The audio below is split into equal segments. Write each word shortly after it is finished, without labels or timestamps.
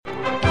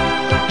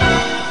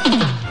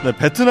네,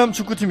 베트남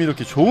축구팀이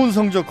이렇게 좋은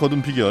성적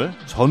거둔 비결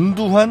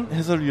전두환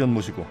해설위원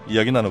모시고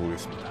이야기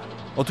나눠보겠습니다.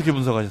 어떻게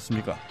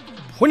분석하셨습니까?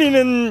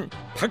 본인은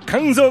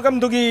박항서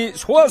감독이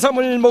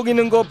소아삼을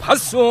먹이는 거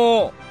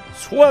봤어.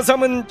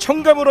 소아삼은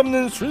첨가물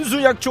없는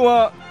순수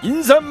약초와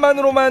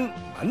인삼만으로만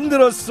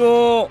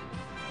만들었어.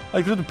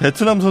 아니 그래도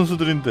베트남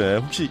선수들인데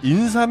혹시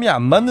인삼이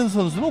안 맞는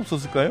선수는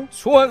없었을까요?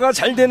 소화가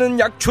잘 되는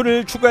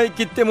약초를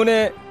추가했기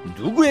때문에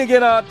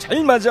누구에게나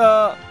잘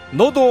맞아.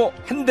 너도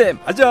한 대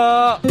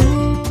맞아.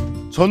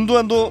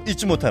 전두환도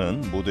잊지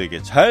못하는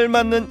모두에게 잘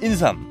맞는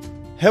인삼.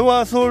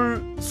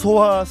 해와솔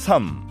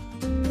소아삼.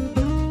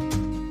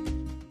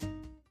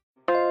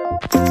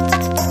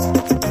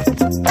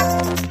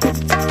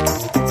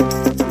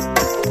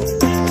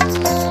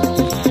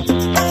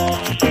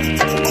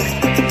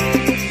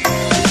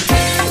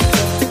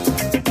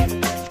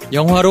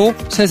 영화로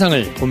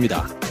세상을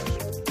봅니다.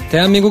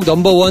 대한민국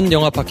넘버원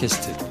영화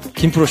팟캐스트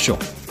김프로쇼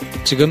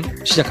지금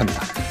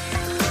시작합니다.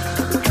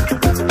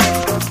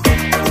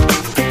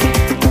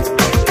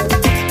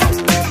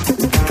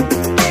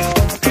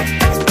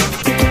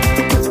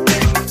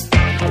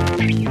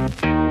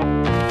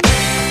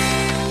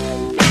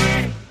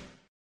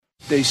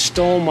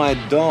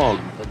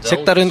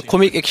 색다른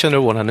코믹 액션을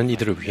원하는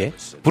이들을 위해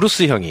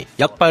브루스 형이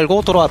약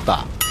빨고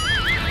돌아왔다.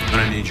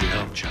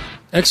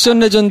 액션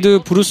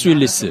레전드 브루스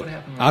윌리스,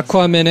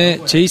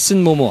 아쿠아맨의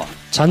제이슨 모모아,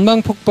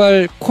 잔망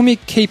폭발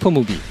코믹 케이퍼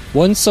무비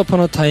원스 어폰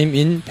어 타임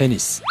인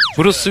베니스.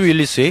 브루스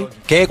윌리스의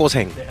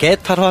개고생,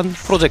 개탈환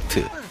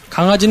프로젝트.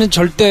 강아지는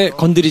절대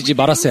건드리지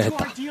말았어야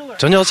했다.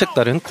 전혀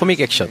색다른 코믹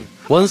액션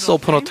원스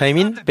어폰 어 타임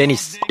인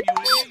베니스.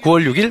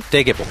 9월 6일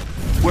대개봉.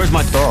 Where's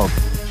my dog?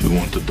 You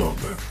want the dog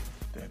back?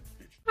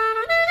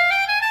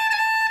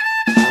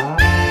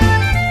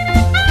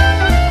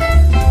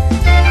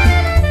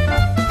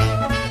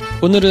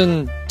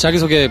 오늘은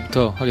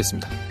자기소개부터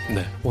하겠습니다.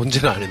 네,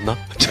 언제는 안 했나?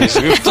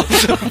 자기소개부터.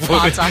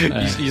 맞아.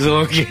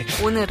 이상하게.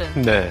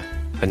 오늘은. 네,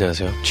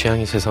 안녕하세요.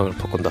 취향이 세상을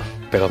바꾼다.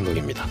 배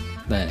감독입니다.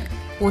 네.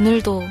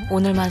 오늘도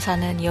오늘만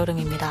사는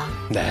이여름입니다.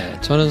 네,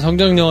 저는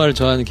성장영화를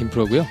좋아하는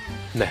김프로고요.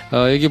 네.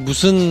 이게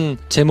무슨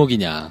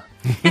제목이냐.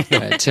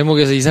 네,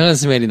 제목에서 이상한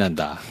스멜이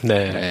난다.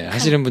 네. 네,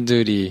 하시는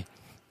분들이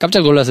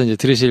깜짝 놀라서 이제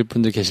들으실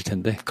분들 계실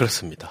텐데.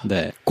 그렇습니다.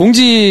 네.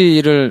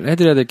 공지를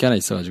해드려야 될 게 하나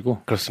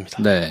있어가지고.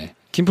 그렇습니다. 네.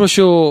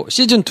 김프로쇼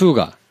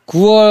시즌2가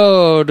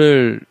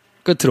 9월을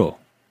끝으로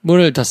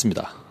문을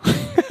닫습니다.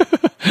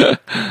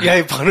 야,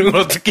 이 반응을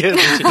어떻게 해야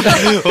되지?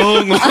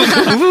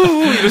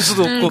 이럴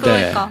수도 없고.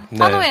 그러니까. 네.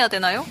 환호해야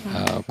되나요?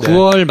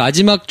 9월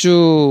마지막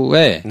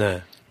주에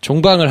네.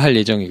 종방을 할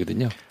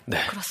예정이거든요. 네.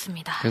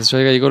 그렇습니다. 그래서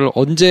저희가 이거를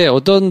언제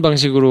어떤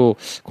방식으로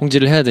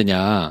공지를 해야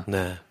되냐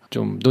네.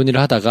 좀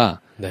논의를 하다가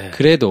네.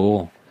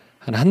 그래도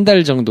한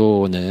달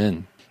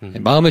정도는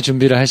마음의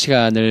준비를 할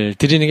시간을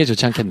드리는 게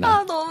좋지 않겠나.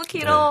 아, 너무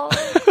길어. 네.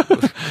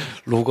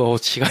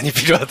 로그아웃 시간이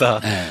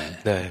필요하다. 네.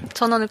 네.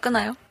 전원을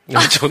끄나요?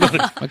 전원을.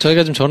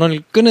 저희가 좀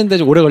전원을 끄는데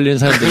좀 오래 걸리는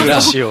사람들이라.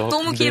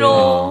 너무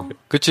길어. 네.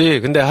 그치.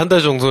 근데 한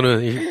달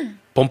정도는 이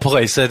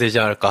범퍼가 있어야 되지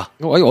않을까?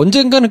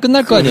 언젠가는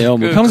끝날 거 아니에요.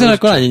 뭐 평생 할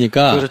건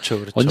아니니까.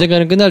 그렇죠.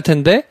 언젠가는 끝날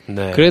텐데.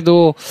 네.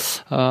 그래도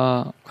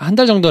한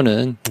달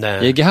정도는 네.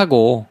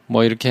 얘기하고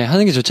뭐 이렇게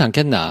하는 게 좋지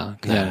않겠나.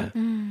 그냥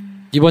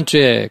이번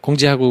주에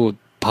공지하고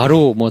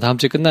바로 뭐 다음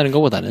주에 끝나는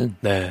것보다는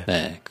네.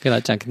 그게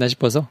낫지 않겠나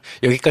싶어서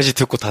여기까지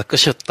듣고 다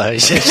끝이었다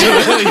이제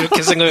저는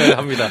이렇게 생각을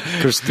합니다.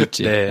 그럴 수도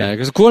있지. 네. 네,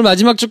 그래서 9월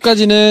마지막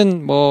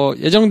주까지는 뭐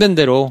예정된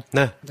대로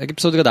네.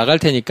 에피소드가 나갈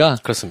테니까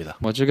그렇습니다.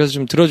 뭐 즐겨서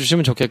좀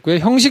들어주시면 좋겠고요.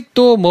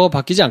 형식도 뭐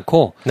바뀌지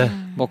않고 네.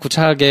 뭐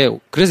구차하게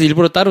그래서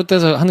일부러 따로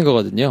떼서 하는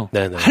거거든요.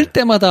 네네. 할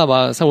때마다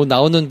막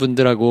나오는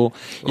분들하고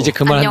이제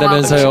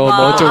그만한다면서요.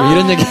 안녕하고 뭐 어쩌고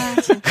이런 얘기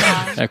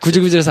진짜.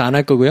 구질구질해서 안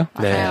할 거고요.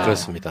 네, 맞아요.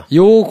 그렇습니다.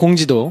 요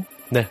공지도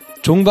네.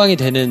 종방이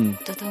되는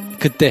두둥.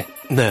 그때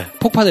네.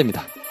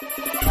 폭파됩니다.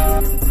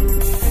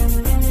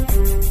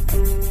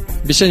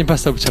 미션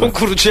임파서블처럼 톰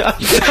크루즈야?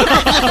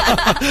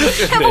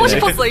 해보고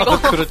싶었어 이거.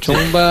 그렇죠.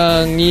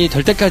 종방이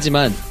될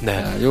때까지만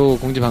네. 요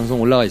공지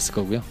방송 올라와 있을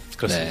거고요.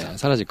 그렇습니다. 네,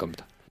 사라질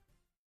겁니다.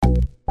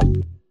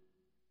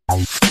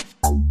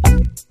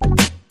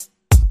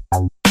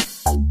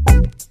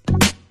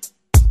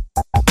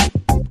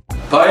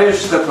 바이오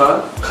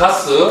스테판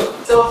가스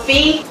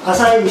소피,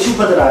 아사히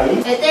슈퍼드라이,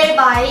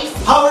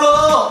 에델바이스,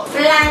 파울로,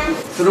 플랑.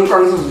 드론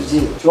깡소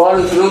유지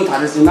좋아하는 드론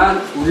다르지만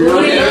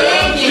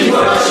우리는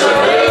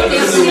김프로쇼를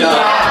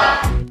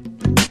듣습니다.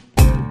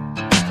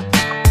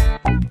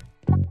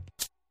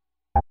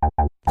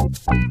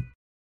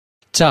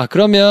 자,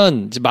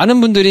 그러면 이제 많은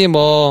분들이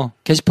뭐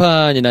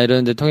게시판이나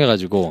이런 데 통해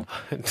가지고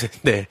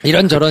네.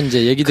 이런저런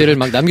이제 얘기들을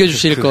막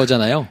남겨주실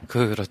거잖아요.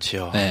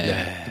 그렇지요. 네.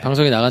 네.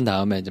 방송이 나간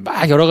다음에 이제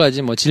막 여러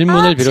가지 뭐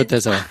질문을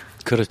비롯해서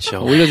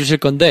그렇죠. 올려주실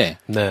건데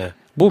네.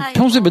 뭐 아이고.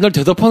 평소에 맨날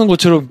대답하는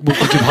것처럼 뭐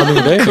그렇게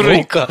반응을 해?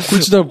 그러니까.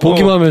 굵지도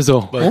보기만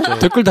하면서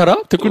댓글 달아?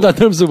 댓글도 안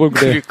달면서 뭘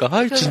그래? 그러니까 아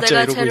그래서 진짜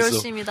내가 이러고 제일 있어.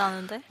 열심히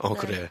다는데. 네.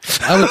 그래.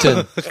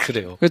 아무튼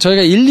그래요.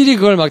 저희가 일일이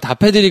그걸 막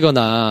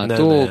답해드리거나 네네.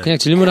 또 그냥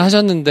질문을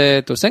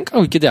하셨는데 또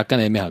생각하고 있기도 약간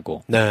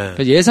애매하고 네.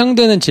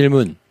 예상되는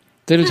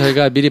질문들을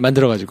저희가 미리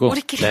만들어가지고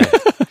우리끼리. 네.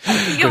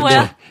 이게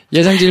뭐야?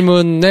 예상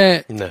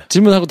질문에 네.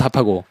 질문하고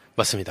답하고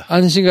맞습니다.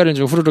 하는 시간을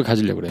좀 후루룩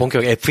가지려고 그래요.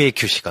 본격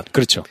FAQ 시간.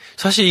 그렇죠.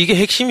 사실 이게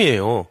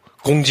핵심이에요.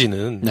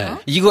 공지는. 네.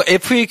 이거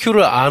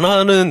FAQ를 안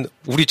하는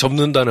우리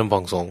접는다는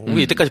방송.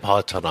 우리 이때까지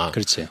봐왔잖아.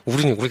 그렇지.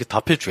 우리는 그렇게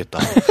답해주겠다.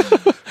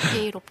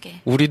 예의롭게.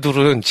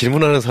 우리들은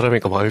질문하는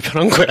사람이니까 마음이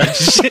편한 거야.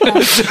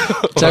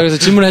 자, 그래서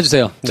질문해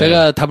주세요. 네.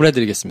 제가 답을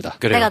해드리겠습니다.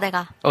 그래요.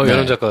 내가. 네.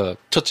 여름 작가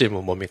첫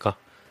질문 뭡니까?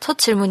 첫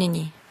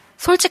질문이니.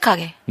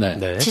 솔직하게. 네.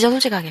 네. 진짜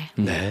솔직하게.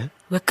 네.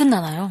 왜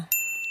끝나나요?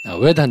 아,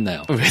 왜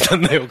닿나요? 왜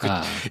닿나요?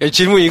 아. 야,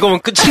 질문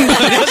이거면 끝인 거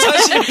아니야,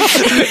 사실?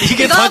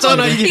 이게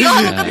다잖아, 이게. 이거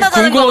하고 끝나자는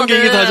궁금한 거거든. 게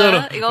이게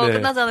다잖아. 이거 하고 네.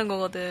 끝나자는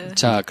거거든.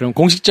 자, 그럼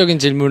공식적인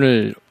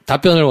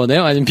답변을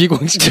원해요? 아니면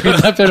비공식적인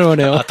답변을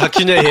원해요? 아,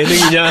 다큐냐,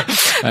 예능이냐?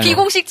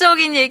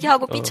 비공식적인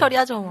얘기하고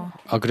삐처리하죠 뭐.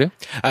 아, 그래요?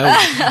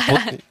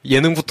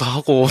 예능부터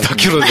하고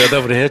다큐로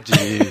대답을 해야지.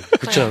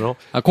 그렇지 않아?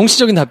 아,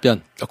 공식적인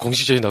답변.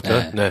 공식적인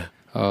답변? 네.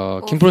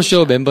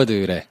 김프로쇼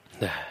멤버들의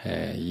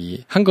네. 이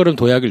한 걸음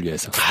도약을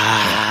위해서.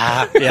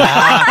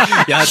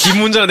 야,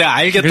 뒷문장 내가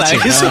알겠다, 그렇지.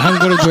 알겠어. 한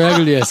걸음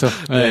도약을 위해서.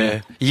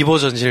 네. 2보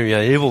전진을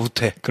위한 1보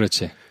후퇴.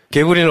 그렇지.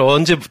 개구리는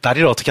언제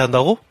다리를 어떻게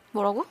한다고?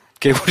 뭐라고?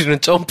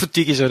 개구리는 점프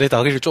뛰기 전에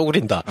다리를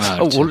쪼그린다.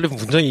 그렇지. 원래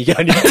문장이 이게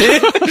아닌데?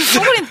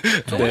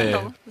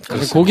 쪼그린다고?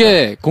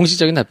 그게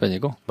공식적인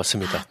답변이고.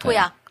 맞습니다.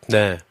 도약.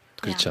 네.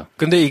 그렇죠.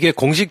 근데 이게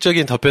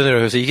공식적인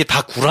답변이라고 해서 이게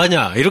다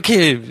구라냐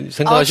이렇게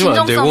생각하시면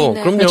안 되고 진정성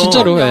있네. 그럼요.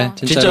 진짜로 해. 그럼요.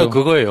 진짜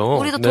그거예요.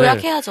 우리도 네.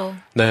 도약해야죠.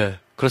 네,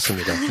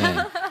 그렇습니다. 네.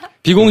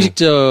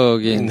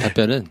 비공식적인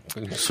답변은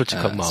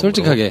솔직한 마음으로.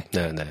 솔직하게.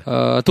 네, 네.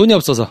 돈이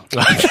없어서.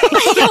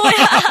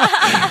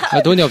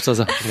 돈이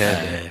없어서.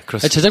 네,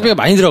 그렇습니다. 제작비가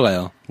많이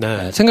들어가요.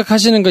 네.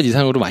 생각하시는 것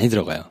이상으로 많이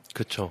들어가요.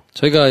 그렇죠.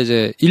 저희가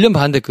이제 1년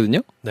반 됐거든요.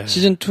 네.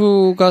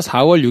 시즌2가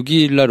 4월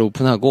 6일 날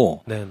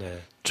오픈하고 네, 네.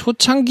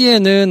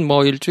 초창기에는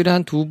뭐 일주일에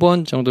한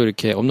 2번 정도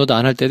이렇게 업로드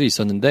안 할 때도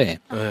있었는데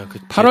네,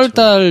 8월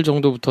달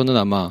정도부터는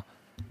아마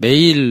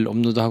매일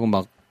업로드하고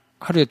막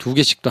하루에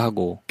 2개씩도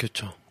하고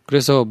그렇죠.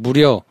 그래서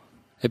무려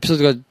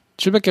에피소드가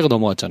 700개가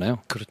넘어왔잖아요.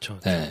 그렇죠.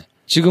 네.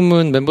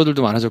 지금은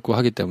멤버들도 많아졌고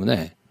하기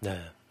때문에 네.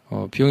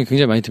 비용이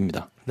굉장히 많이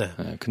듭니다. 네.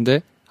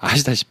 근데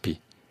아시다시피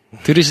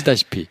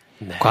들으시다시피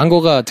네.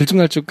 광고가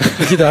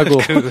들쭉날쭉하기도 하고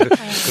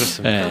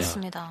그렇습니다. 네.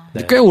 그렇습니다.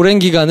 근데 꽤 오랜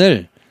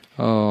기간을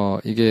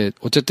이게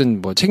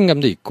어쨌든 뭐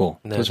책임감도 있고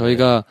네, 또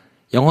저희가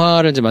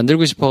영화를 이제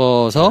만들고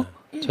싶어서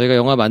저희가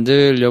영화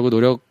만들려고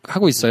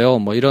노력하고 있어요.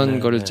 뭐 이런 네,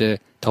 거를 네. 이제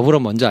더불어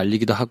먼저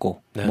알리기도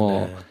하고 네,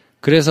 뭐 네.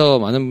 그래서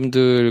많은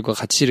분들과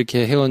같이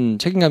이렇게 해온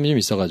책임감이 좀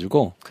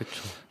있어가지고 그렇죠.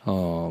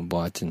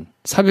 뭐 하여튼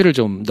사비를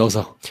좀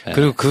넣어서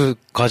그리고 그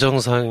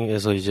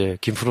과정상에서 이제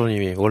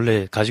김프로님이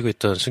원래 가지고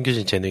있던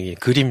숨겨진 재능이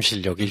그림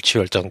실력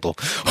일취월장도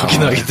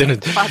확인하게 되는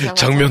맞아.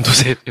 장면도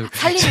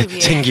살리기 위해.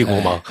 생기고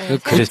네. 막 네,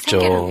 그랬죠.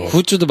 생계를 위해.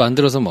 굿즈도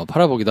만들어서 뭐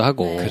팔아보기도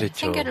하고 네, 그랬죠.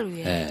 생계를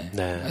위해. 네.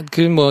 네.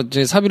 그 뭐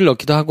이제 사비를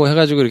넣기도 하고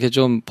해가지고 이렇게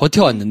좀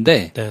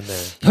버텨왔는데 네, 네.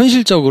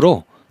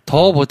 현실적으로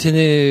더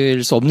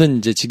버티낼 수 없는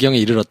이제 지경에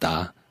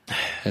이르렀다.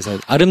 그래서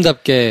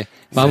아름답게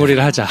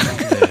마무리를 하자.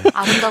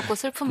 아름답고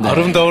슬픈 말.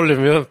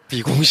 아름다우려면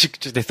비공식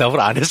대답을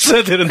안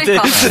했어야 되는데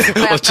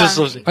그러니까. 어쩔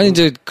수 없이. 아니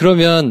이제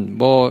그러면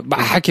뭐 막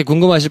이렇게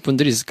궁금하실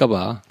분들이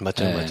있을까봐.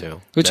 맞아요,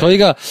 맞아요. 그리고 네.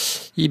 저희가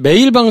이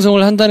매일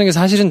방송을 한다는 게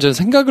사실은 전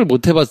생각을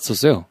못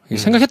해봤었어요.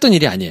 생각했던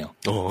일이 아니에요.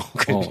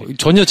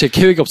 전혀 제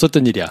계획이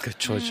없었던 일이야.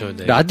 그렇죠,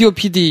 네. 라디오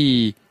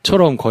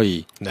PD처럼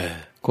거의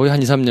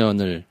한 2,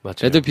 3년을 맞아요.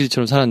 라디오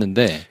PD처럼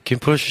살았는데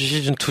김프로쇼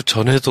시즌2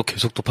 전에도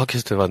계속 또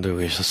팟캐스트 만들고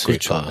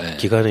계셨으니까 그렇죠, 네.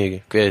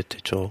 기간이 꽤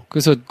됐죠.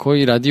 그래서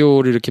거의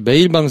라디오를 이렇게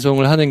매일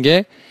방송을 하는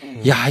게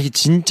야, 이게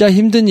진짜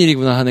힘든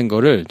일이구나 하는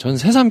거를 전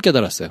새삼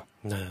깨달았어요.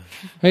 네.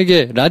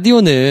 이게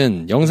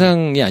라디오는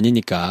영상이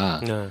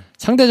아니니까 네.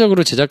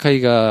 상대적으로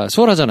제작하기가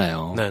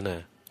수월하잖아요. 네,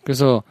 네.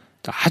 그래서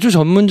아주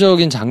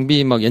전문적인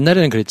장비 막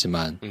옛날에는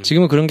그랬지만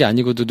지금은 그런 게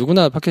아니고도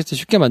누구나 팟캐스트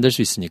쉽게 만들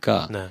수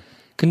있으니까. 네.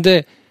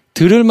 근데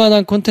들을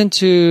만한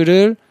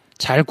콘텐츠를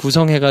잘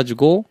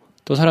구성해가지고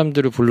또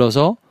사람들을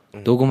불러서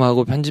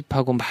녹음하고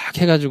편집하고 막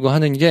해가지고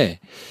하는 게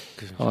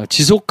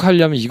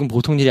지속하려면 이건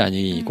보통 일이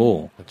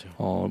아니고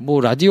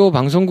뭐 라디오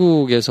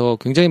방송국에서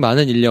굉장히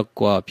많은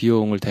인력과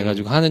비용을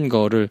대가지고 하는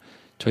거를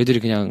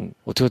저희들이 그냥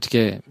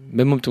어떻게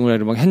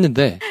맨몸뚱아리로 막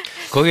했는데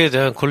거기에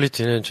대한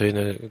퀄리티는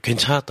저희는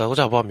괜찮았다고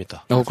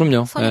자부합니다.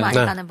 그럼요. 손이 많이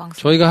가는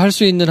방송. 저희가 할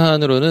수 있는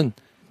한으로는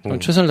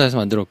최선을 다해서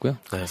만들었고요.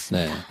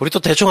 네. 우리 또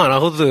대충 안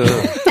하거든.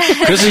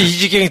 그래서 이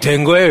지경이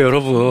된 거예요,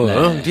 여러분.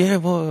 네.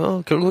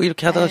 결국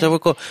이렇게 하다가 잡을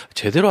거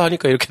제대로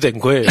하니까 이렇게 된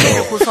거예요.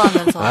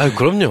 고소하면서.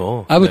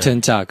 그럼요.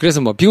 아무튼 자, 그래서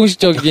뭐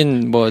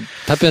비공식적인 뭐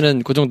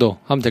답변은 그 정도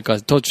하면 될까?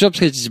 더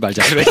주접해지지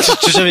말자. 그래,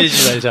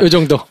 주접해지지 말자. 이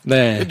정도.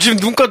 네. 지금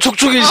눈가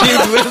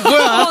촉촉해지는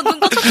거야?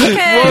 눈가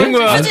촉촉해. 뭐 하는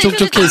거야? 안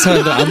촉촉해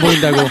있었는데 안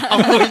보인다고.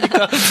 안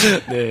보이니까.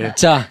 네.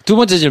 자, 두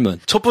번째 질문.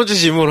 첫 번째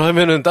질문을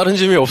하면은 다른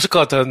질문이 없을 것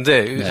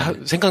같았는데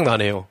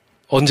생각나네요.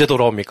 언제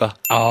돌아옵니까?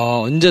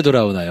 언제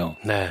돌아오나요?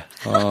 네.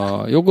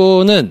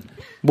 요거는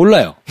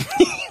몰라요.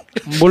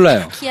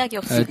 몰라요. 기약이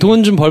없어요.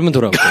 돈 좀 벌면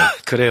돌아올 거예요.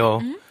 그래요.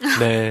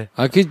 네.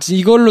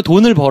 이걸로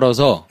돈을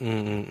벌어서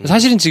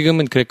사실은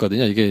지금은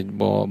그랬거든요. 이게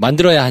뭐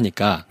만들어야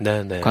하니까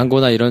네네.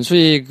 광고나 이런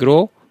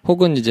수익으로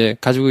혹은 이제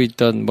가지고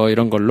있던 뭐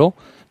이런 걸로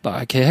막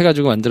이렇게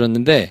해가지고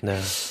만들었는데 네.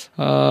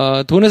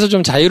 돈에서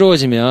좀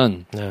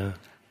자유로워지면 네.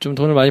 좀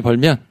돈을 많이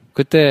벌면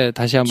그때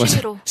다시 한번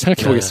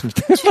생각해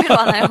보겠습니다. 취미로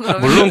하나요,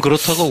 그러면? 물론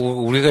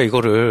그렇다고 우리가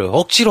이거를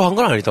억지로 한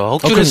건 아니다.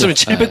 억지로 그럼요. 했으면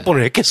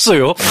 700번을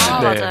했겠어요.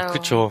 네, 맞아요.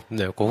 그렇죠.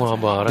 네, 그거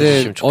한번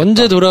알아주시면 좋겠다.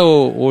 언제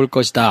돌아올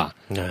것이다.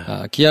 네.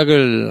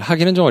 기약을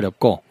하기는 좀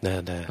어렵고,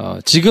 네, 네.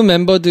 지금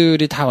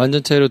멤버들이 다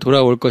완전체로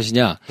돌아올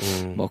것이냐,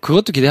 뭐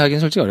그것도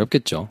기대하기는 솔직히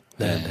어렵겠죠.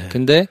 네.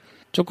 근데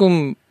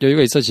조금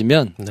여유가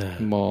있어지면, 네.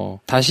 뭐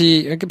다시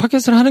이렇게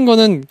팟캐스트를 하는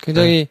거는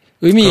굉장히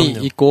의미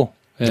그럼요. 있고.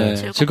 네.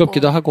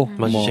 즐겁기도 하고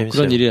맞아, 뭐 재밌어요.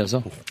 그런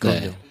일이라서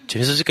그럼요.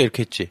 재밌었으니까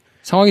이렇게 했지.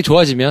 상황이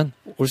좋아지면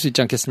올 수 있지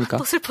않겠습니까?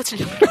 또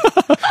슬퍼지려.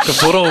 그럼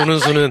돌아오는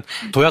수는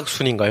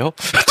도약순인가요?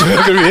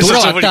 도약을 위해서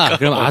돌아왔다. 써버릴까?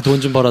 그럼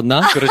돈 좀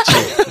벌었나? 그렇지.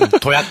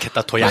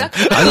 도약했다. 도약.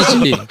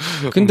 아니지.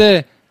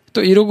 근데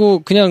또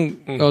이러고 그냥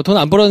돈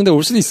안 벌었는데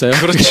올 수도 있어요.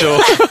 그렇죠.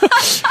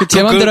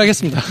 제 맘대로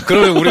하겠습니다.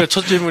 그러면 우리가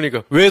첫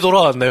질문이니까 왜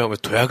돌아왔나요?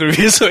 도약을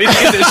위해서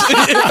이렇게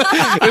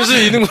될 수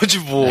있는 거지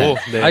뭐.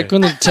 네. 아니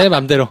그건 제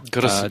맘대로.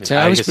 그렇습니다.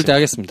 제가 하고 싶을 때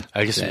하겠습니다.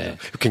 알겠습니다. 네.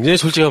 굉장히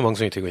솔직한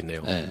방송이 되고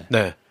있네요.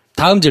 네.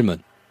 다음 질문.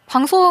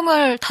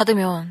 방송을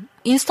닫으면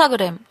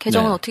인스타그램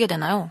계정은 네. 어떻게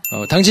되나요?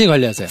 당신이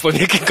관리하세요.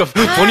 그러니까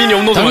본인이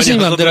업로드 많이 당신이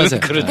마음대로 하거든. 하세요.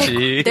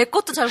 그렇지. 내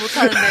것도 잘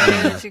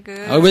못하는데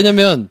지금.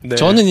 왜냐면 네.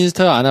 저는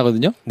인스타 안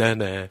하거든요.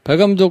 네네. 발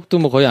감독도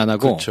뭐 거의 안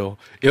하고. 그렇죠.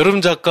 여름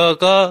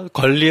작가가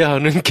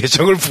관리하는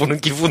계정을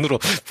보는 기분으로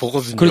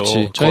보거든요.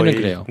 그렇지. 저희는 거의.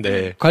 그래요.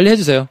 네. 관리해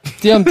주세요.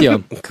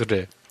 띄엄띄엄.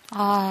 그래.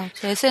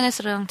 제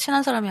SNS랑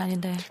친한 사람이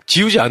아닌데.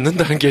 지우지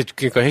않는다는 게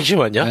그러니까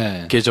핵심 아니야?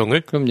 네.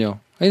 계정을? 그럼요.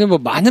 아니 뭐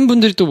많은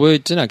분들이 또 모여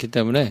있지는 않기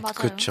때문에. 맞아요.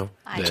 그렇죠.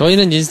 네.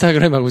 저희는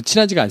인스타그램하고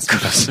친하지가 않습니다.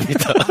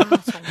 그렇습니다.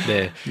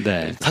 네.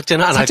 네.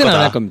 삭제는 안 할 삭제는 거다.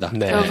 안 할 겁니다.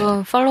 네.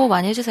 여러분 팔로우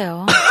많이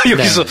해주세요.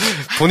 여기서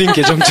본인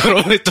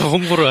계정처럼 또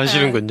홍보를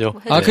하시는군요.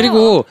 네.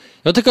 그리고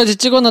여태까지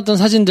찍어놨던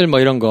사진들 뭐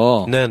이런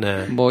거.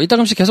 네네. 뭐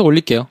이따금씩 계속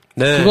올릴게요.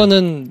 네.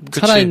 그거는 그치.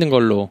 살아있는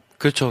걸로.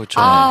 그렇죠, 그렇죠.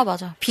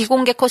 맞아.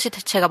 비공개 컷이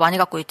제가 많이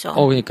갖고 있죠.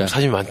 그러니까.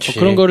 사진 많지.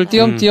 그런 거를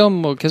띄엄띄엄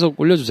뭐 계속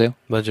올려주세요.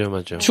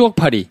 맞아요.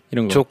 추억팔이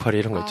이런 거. 추억팔이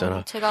이런 거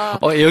있잖아. 제가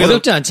여기서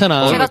어렵지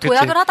않잖아. 제가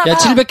도약을 하다가 야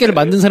 700개를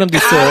만든 사람도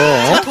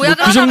있어.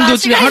 도약을 그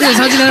정도쯤에 하다가 하루에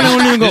사진 하나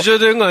올리는 거. 늦어야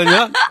되는 거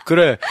아니야?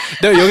 그래.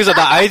 내가 여기서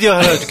나 아이디어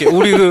하나 줄게.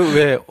 우리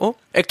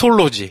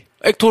액톨로지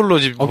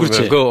보면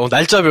그렇지. 그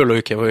날짜별로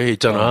이렇게 뭐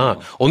있잖아.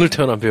 오늘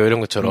태어난 배우 이런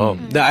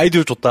것처럼. 내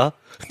아이디어 줬다.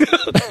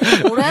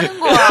 뭐라는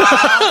거야,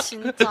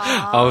 진짜.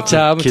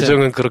 아무튼.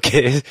 계정은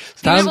그렇게.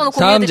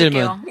 다음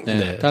질문.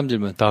 네. 다음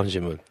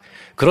질문.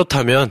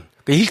 그렇다면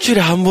일주일에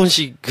한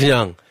번씩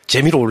그냥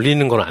재미로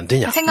올리는 건 안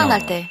되냐?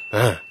 생각날 때.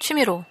 네.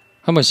 취미로.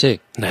 한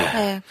번씩.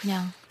 네,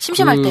 그냥.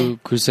 심심할 때.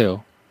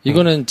 글쎄요.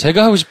 이거는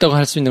제가 하고 싶다고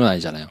할 수 있는 건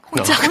아니잖아요.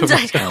 혼자 나 혼자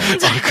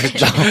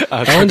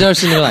할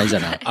수 있는 건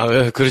아니잖아.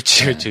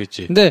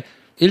 그렇지. 근데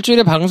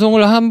일주일에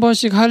방송을 한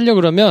번씩 하려고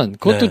그러면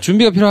그것도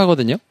준비가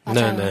필요하거든요.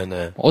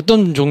 네네네.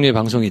 어떤 종류의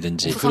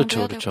방송이든지.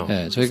 그렇죠.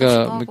 네,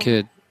 저희가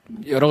이렇게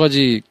여러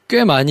가지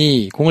꽤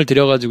많이 공을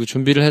들여가지고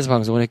준비를 해서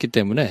방송을 했기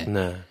때문에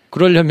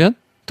그러려면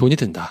돈이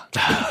든다.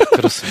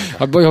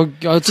 그렇습니다.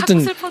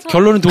 어쨌든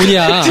결론은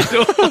돈이야.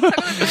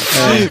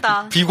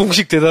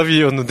 비공식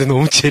대답이었는데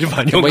너무 제일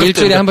많이 온 것 같아요.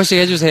 일주일에 한 번씩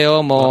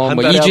해주세요. 뭐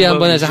 2주에 한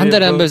번 해서 한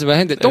달에 한 번씩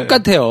했는데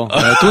똑같아요.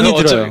 돈이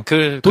들어요.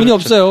 돈이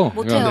없어요.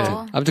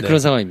 못해요. 아무튼 그런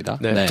상황입니다.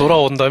 네.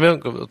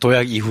 돌아온다면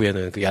도약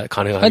이후에는 그게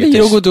가능하겠다. 아니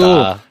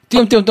이러고도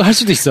띄엄띄엄 또 할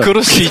수도 있어.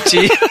 그럴 수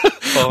있지.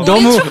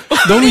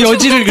 너무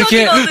여지를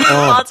그렇게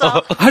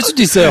할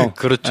수도 있어요.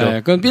 그렇죠.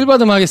 네, 그건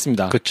빌받음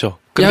하겠습니다. 그렇죠.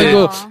 야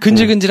이거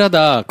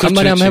근질근질하다.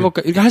 간만에 한번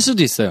해볼까? 이렇게 할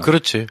수도 있어요.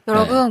 그렇지.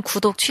 여러분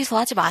구독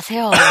취소하지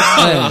마세요.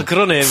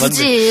 그러네.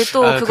 굳이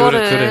또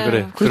그거를.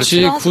 그래.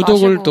 그렇지.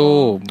 구독을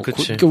또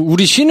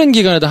우리 쉬는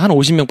기간에도 한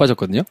 50명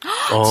빠졌거든요.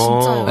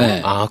 진짜요?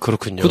 네.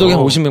 그렇군요. 구독이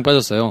한 50명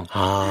빠졌어요.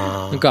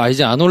 그러니까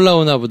이제 안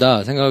올라오나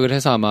보다 생각을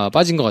해서 아마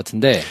빠진 것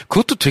같은데.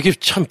 그것도 되게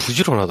참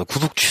부지런하다.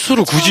 구독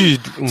취소를 굳이.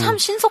 참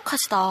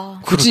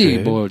신속하시다. 굳이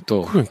뭘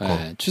또. 그러니까.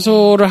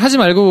 취소를 하지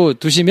말고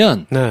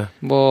두시면.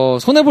 뭐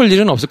손해볼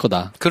일은 없을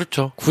거다.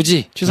 그렇죠.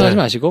 굳이 취소하지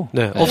마시고.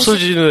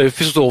 없어지는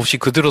에피소드 없이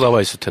그대로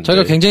남아 있을 텐데.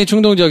 저희가 굉장히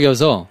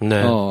충동적이어서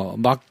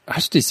막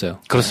할 수도 있어요.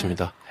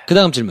 그렇습니다. 그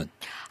다음 질문.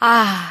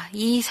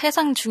 이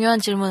세상 중요한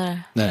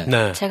질문을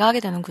제가 하게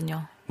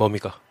되는군요.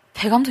 뭡니까?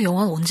 배감도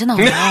영화는 언제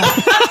나오나요?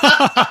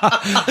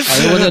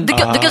 이거는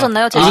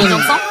느껴졌나요? 제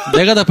진정성?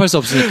 내가 답할 수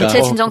없으니까.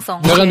 제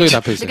진정성. 배감독이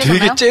답해 있어요.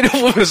 되게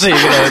째려보면서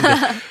얘기를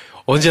하는데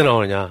언제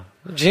나오느냐?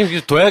 지금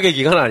도약의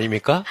기간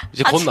아닙니까?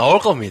 이제 곧 나올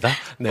겁니다.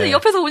 네.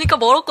 옆에서 보니까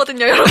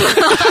멀었거든요, 여러분.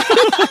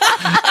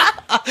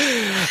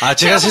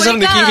 제가 새삼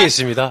느낀 게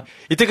있습니다.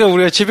 이때까지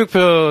우리가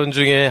 700편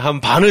중에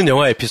한 반은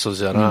영화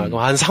에피소드잖아. 그럼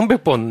한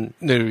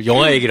 300번을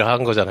영화 얘기를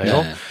한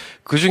거잖아요.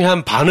 그 중에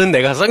한 반은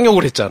내가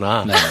쌍욕을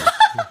했잖아.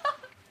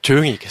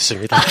 조용히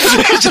있겠습니다.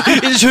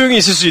 이제 조용히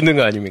있을 수 있는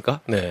거 아닙니까?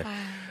 네.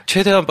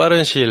 최대한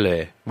빠른 시일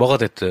내에 뭐가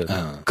됐든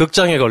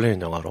극장에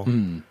걸리는 영화로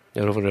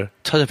여러분을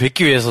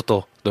찾아뵙기 위해서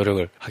또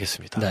노력을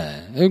하겠습니다.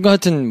 네. 이거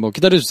하여튼 뭐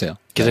기다려주세요.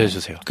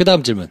 기다려주세요. 그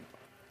다음 질문.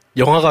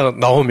 영화가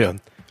나오면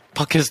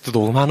팟캐스트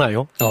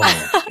녹음하나요?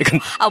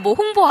 뭐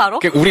홍보하러?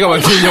 우리가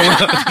만든 영화.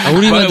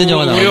 우리 만든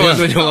영화 나오면? 우리가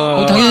만든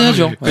영화.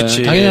 당연하죠.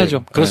 그치. 네,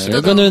 당연하죠. 그렇습니다.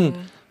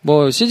 이거는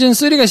뭐 시즌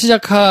 3가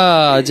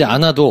시작하지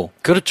않아도.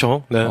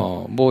 그렇죠. 네.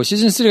 뭐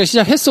시즌 3가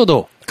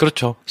시작했어도.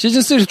 그렇죠.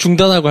 시즌 3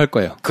 중단하고 할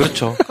거예요.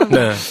 그렇죠.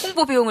 네.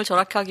 홍보 비용을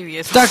절약하기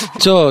위해서. 딱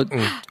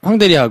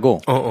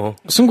황대리하고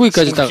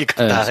승구이까지 딱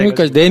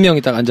승구이까지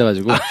 4명이 딱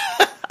앉아가지고.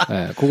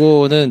 네,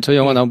 그거는 저희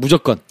영화 나오면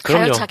무조건.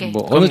 그럼요.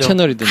 뭐 어느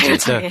채널이든지.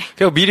 네.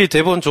 그냥 미리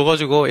대본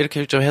줘가지고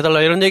이렇게 좀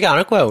해달라 이런 얘기 안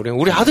할 거야.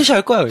 우리 하듯이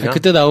할 거야. 그냥.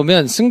 그때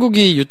나오면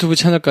승국이 유튜브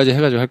채널까지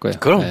해가지고 할 거예요.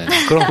 그럼. 네.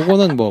 그럼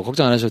그거는 뭐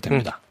걱정 안 하셔도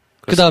됩니다.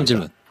 그 다음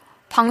질문.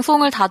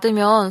 방송을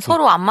닫으면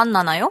서로 안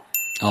만나나요?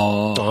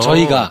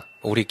 저희가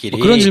우리끼리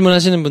뭐 그런 질문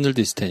하시는 분들도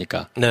있을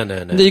테니까.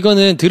 네네네. 근데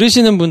이거는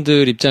들으시는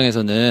분들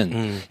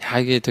입장에서는 야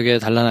이게 되게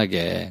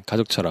단란하게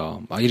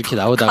가족처럼 막 이렇게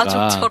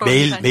나오다가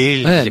매일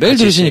네, 매일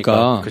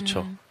들으시니까.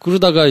 그렇죠.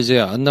 그러다가 이제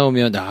안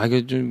나오면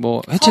이게 좀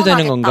뭐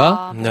해체되는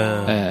건가?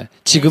 네.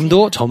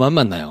 지금도 저만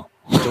만나요.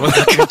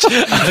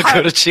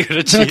 그렇지.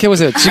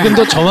 생각해보세요.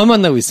 지금도 저만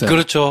만나고 있어요.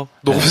 그렇죠.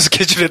 녹음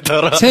스케줄에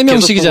따라.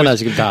 3명씩이잖아,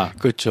 지금 다.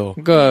 그렇죠.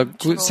 그러니까,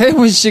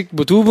 3분씩,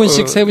 뭐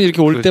 2분씩, 3분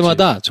이렇게 올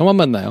때마다 저만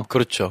만나요.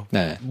 그렇죠.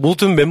 네.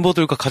 모든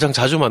멤버들과 가장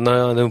자주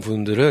만나는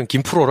분들은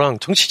김프로랑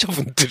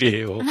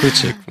청취자분들이에요.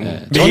 그렇지.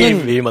 네.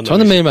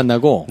 저는 매일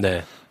만나고.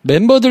 네.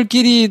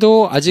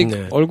 멤버들끼리도 아직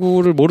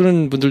얼굴을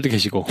모르는 분들도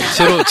계시고.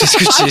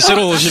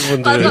 새로 오신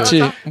분들. 그렇지.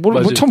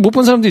 처음 못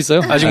본 사람도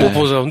있어요. 아직 못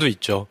본 사람도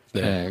있죠.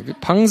 네.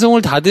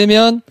 방송을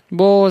닫으면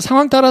뭐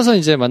상황 따라서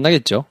이제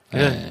만나겠죠.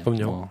 네.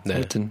 그럼요.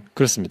 아무튼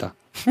그렇습니다.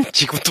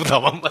 지금 또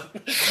나만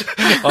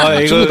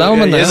이거 나만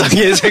만나요?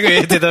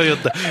 예상의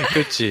대답이었다.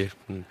 그렇지.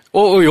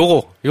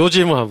 요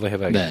질문 한번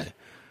해봐야겠네. 네.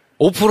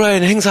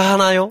 오프라인 행사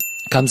하나요?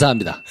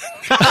 감사합니다.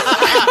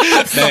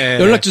 네.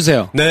 연락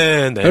주세요.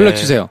 네. 연락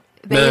주세요.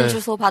 메일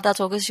주소 받아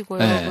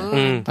적으시고요,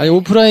 여러분. 아니,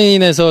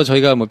 오프라인에서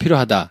저희가 뭐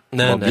필요하다.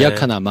 네, 뭐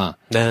미약하나마.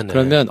 네.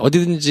 그러면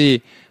어디든지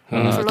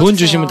돈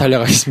주시면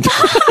달려가겠습니다.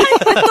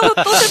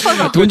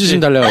 돈 주시면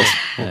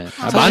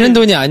달려가겠습니다. 많은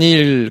돈이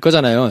아닐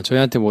거잖아요.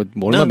 저희한테 뭐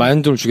얼마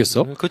많은 돈을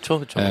주겠어?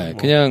 그렇죠. 네,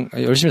 그냥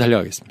열심히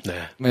달려가겠습니다.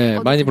 네,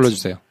 많이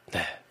불러주세요.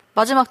 네.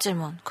 마지막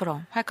질문,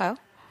 그럼 할까요?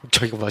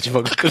 저희가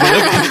마지막을 끊어요.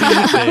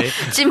 네.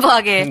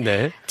 진부하게.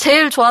 네.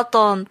 제일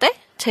좋았던 때?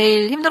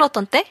 제일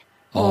힘들었던 때?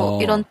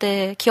 이런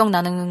때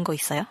기억나는 거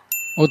있어요?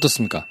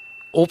 어떻습니까?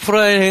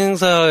 오프라인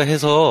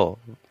행사해서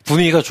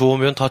분위기가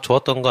좋으면 다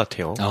좋았던 것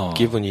같아요.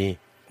 기분이.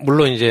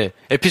 물론 이제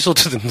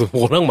에피소드들도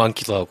워낙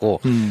많기도 하고.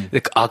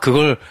 근데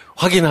그걸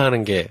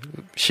확인하는 게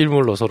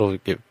실물로 서로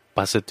이렇게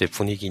봤을 때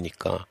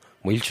분위기니까.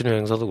 뭐 1주년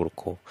행사도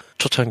그렇고,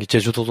 초창기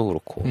제주도도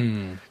그렇고,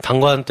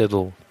 당관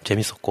때도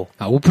재밌었고.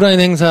 오프라인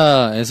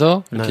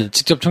행사에서 이렇게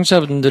직접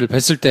청취자분들을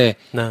뵀을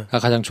때가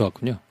가장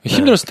좋았군요.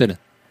 힘들었을 때는?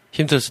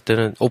 힘들었을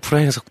때는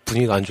오프라인 행사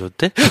분위기가 안 좋을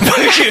때?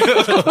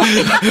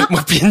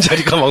 막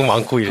빈자리가 막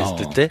많고 이랬을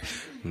때?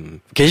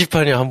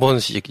 게시판이 한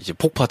번씩 이제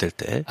폭파될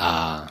때?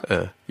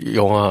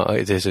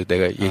 영화에 대해서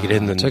내가 얘기를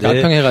했는데. 저희가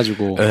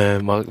악평해가지고.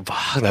 막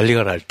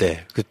난리가 날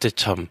때. 그때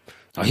참.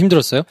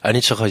 힘들었어요? 아닌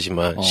척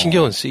하지만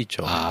신경은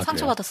쓰이죠.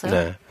 상처받았어요?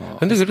 네.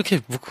 근데 그렇게,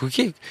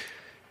 그게,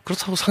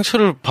 그렇다고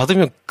상처를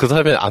받으면 그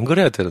다음에 안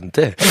그래야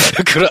되는데,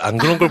 안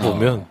그런 걸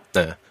보면,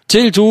 네.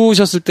 제일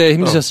좋으셨을 때,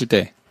 힘드셨을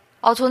때?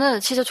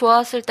 저는 진짜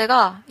좋았을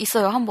때가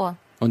있어요, 한 번.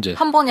 언제?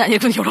 한 번이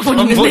아니고 여러 번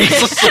있는데. 한 번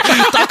있었어.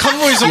 딱 한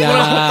번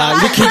있었구나.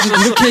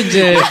 이렇게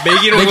이제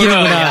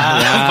매기는구나.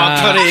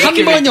 막판에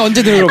한 번이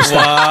언제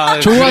들어봅시다.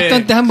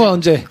 좋았던 때 한 번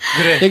언제?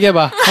 그래.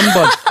 얘기해봐. 한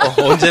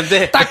번.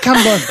 언젠데? 딱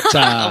한 번.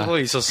 자. 한 번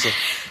있었어.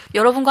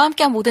 여러분과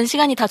함께한 모든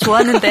시간이 다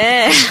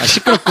좋았는데.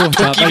 시끄럽고.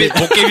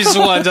 도깨비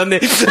쓰고 앉았네.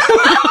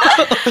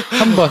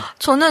 한 번.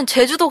 저는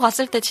제주도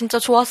갔을 때 진짜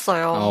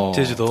좋았어요.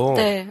 제주도?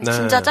 네.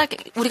 진짜 짧게.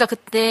 우리가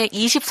그때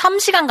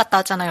 23시간 갔다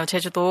왔잖아요,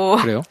 제주도.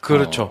 그래요?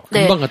 그렇죠.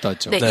 금방 갔다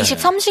왔죠. 네,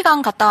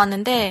 23시간 갔다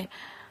왔는데,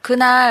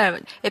 그날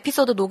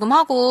에피소드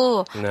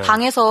녹음하고,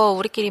 방에서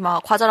우리끼리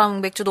막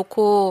과자랑 맥주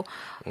놓고,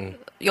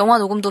 영화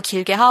녹음도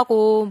길게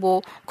하고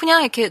뭐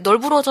그냥 이렇게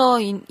널브러져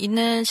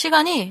있는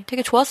시간이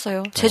되게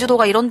좋았어요.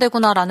 제주도가 이런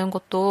데구나라는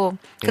것도.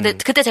 근데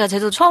그때 제가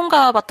제주도 처음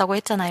가봤다고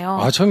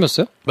했잖아요.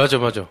 처음이었어요? 맞아.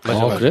 그래?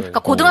 그러니까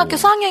고등학교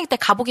수학여행 때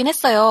가보긴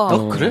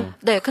했어요. 그래?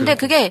 네, 근데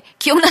그게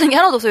기억나는 게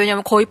하나도 없어요.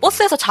 왜냐면 거의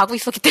버스에서 자고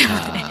있었기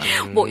때문에.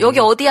 뭐 여기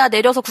어디야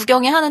내려서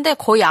구경해 하는데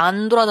거의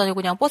안 돌아다니고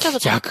그냥 버스에서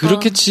자고. 야,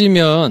 그렇게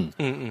치면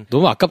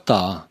너무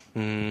아깝다.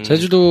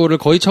 제주도를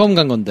거의 처음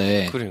간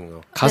건데. 그러니까.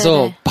 가서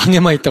네네.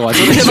 방에만 있다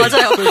왔는데. 네,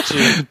 맞아요.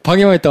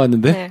 방에만 있다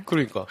왔는데. 네.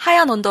 그러니까.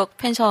 하얀 언덕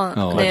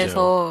펜션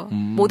내에서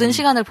모든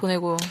시간을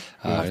보내고.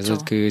 그래서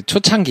그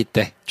초창기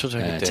때.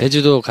 초창기 때.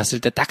 제주도 갔을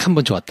때 딱 한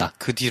번 좋았다.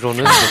 그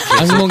뒤로는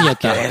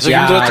악몽이었다. 계속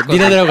야, 힘들었던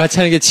니네들하고 같이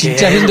하는 게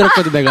진짜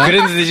힘들었거든 내가.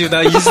 그랬는데 지금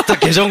나 인스타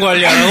계정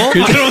관리하라고?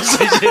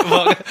 그러면서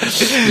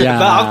이제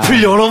나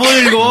악플 여러 번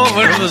읽어.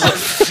 이러면서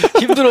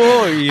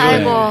힘들어.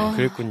 아이고.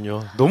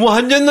 그랬군요. 너무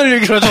한 옛날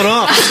얘기를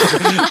하잖아.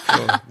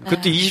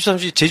 그때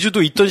 23시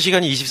제주도 있던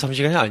시간이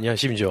 23시간이 아니야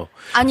심지어.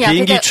 아니야.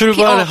 비행기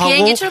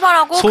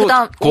출발하고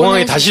그다음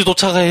공항에 다시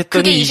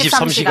도착했더니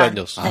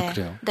 23시간이었어. 아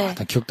그래요? 네.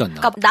 난 기억도 안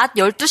나. 그러니까 낮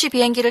 12시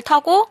비행기를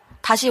타고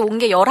다시 온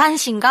게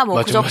 11시인가 뭐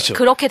맞아.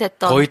 그렇게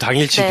됐던. 거의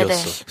당일치기였어.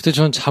 네네. 그때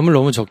전 잠을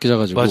너무 적게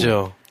자가지고.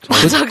 맞아요.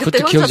 맞아. 그때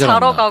혼자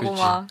자러 가고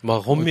막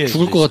혼미해.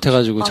 죽을 것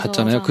같아가지고 맞아,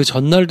 잤잖아요. 맞아. 그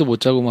전날도 못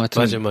자고 막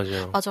하여튼.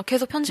 맞아요.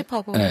 계속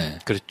편집하고. 네.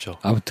 그랬죠.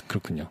 아무튼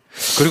그렇군요.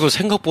 그리고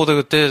생각보다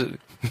그때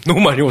너무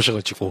많이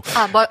오셔가지고.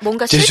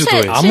 뭔가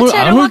제주도에. 안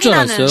올 줄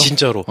알았어요.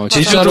 진짜로.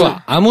 제주도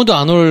아무도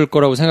안 올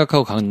거라고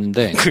생각하고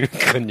갔는데.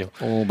 그러니까요.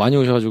 많이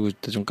오셔가지고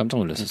그때 좀 깜짝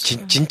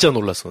놀랐었어요. 진짜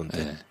놀랐었는데.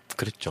 네.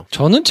 그랬죠.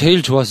 저는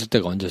제일 좋았을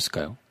때가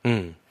언제였을까요?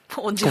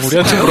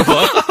 언제였을까요? 우리한테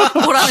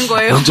물어봐. 뭐라는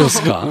거예요?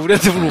 언제였을까?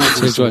 우리한테 물어봐.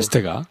 제일 좋았을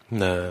때가?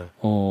 네.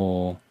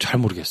 잘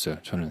모르겠어요,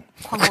 저는.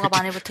 광고가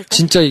많이 붙을 때?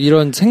 진짜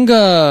이런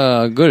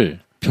생각을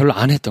별로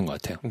안 했던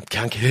것 같아요.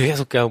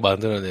 그냥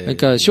만들어내.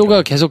 그러니까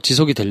쇼가 계속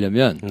지속이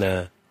되려면.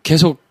 네.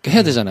 계속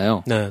해야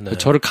되잖아요. 네.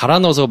 저를 갈아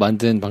넣어서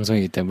만든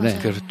방송이기 때문에.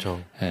 그렇죠.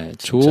 네,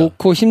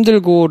 좋고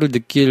힘들고를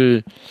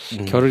느낄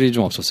겨를이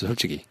좀 없었어요,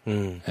 솔직히.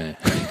 네.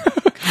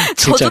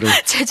 진짜로.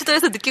 저도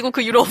제주도에서 느끼고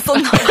그 이유로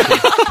없었나 봐요.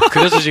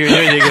 그래서 지금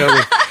이런 얘기를 하고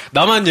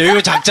나만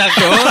여유가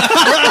작작죠.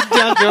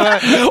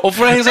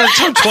 오프라인 행사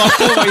참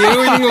좋았고 막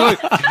이러고 있는 거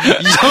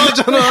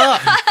이상하잖아.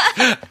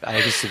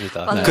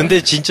 알겠습니다. 맞아요.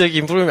 근데 진짜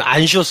김프로님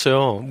안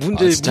쉬었어요.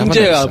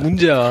 문제야.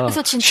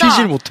 그래서 진짜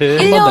쉬질 못해.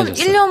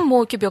 1년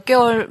뭐 이렇게 몇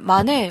개월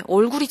만에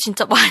얼굴이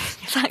진짜 많이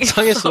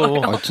상했어.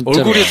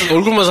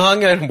 얼굴만 상한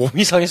게 아니라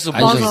몸이 상했어.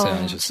 안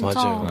쉬었어요. 진짜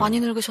맞아요. 많이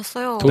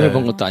늙으셨어요. 돈을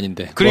번 것도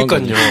아닌데.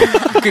 그러니까요.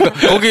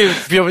 그러니까 거기에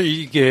비하면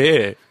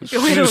이게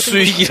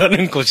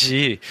수익이라는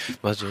것이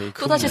맞아요.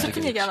 또다시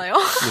슬픈 얘기 하나요?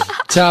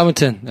 자,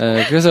 아무튼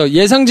그래서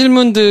예상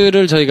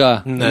질문들을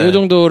저희가 이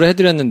정도로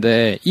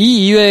해드렸는데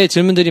이 이외의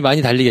질문들이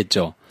많이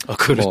달리겠죠.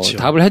 그렇죠.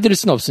 답을 해드릴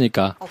수는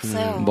없으니까.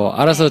 없어요.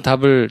 알아서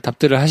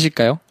답들을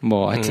하실까요?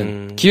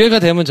 하여튼 기회가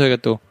되면 저희가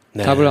또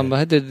답을 한번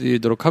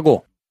해드리도록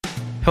하고.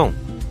 형,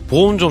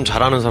 보험 좀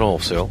잘하는 사람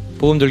없어요?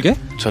 보험 들게?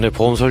 전에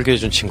보험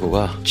설계해준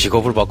친구가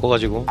직업을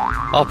바꿔가지고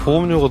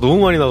보험료가 너무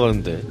많이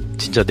나가는데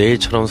진짜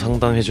내일처럼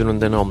상담해주는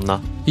데는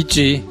없나?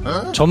 있지.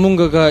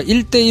 전문가가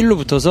 1대1로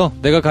붙어서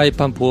내가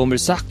가입한 보험을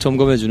싹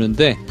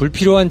점검해주는데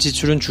불필요한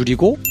지출은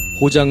줄이고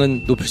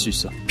보장은 높일 수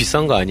있어.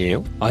 비싼 거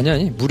아니에요?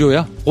 아니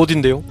무료야.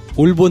 어딘데요?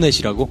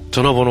 올보넷이라고.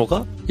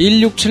 전화번호가?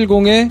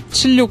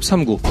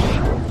 1670-7639.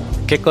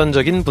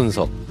 객관적인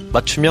분석,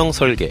 맞춤형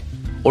설계,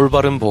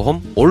 올바른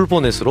보험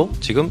올보넷으로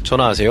지금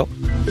전화하세요.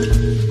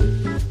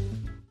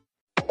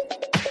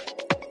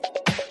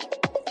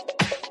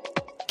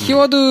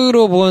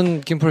 키워드로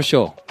본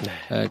김프로쇼.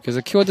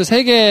 그래서 키워드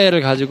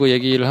 3개를 가지고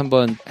얘기를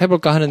한번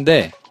해볼까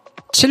하는데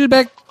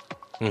 700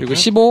 그리고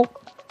 15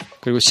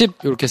 그리고 10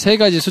 이렇게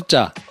 3가지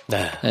숫자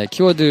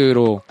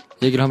키워드로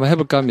얘기를 한번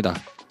해볼까 합니다.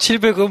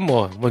 700은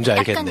뭔지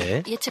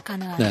알겠네. 예측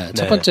가능한. 네,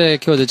 첫 번째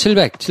키워드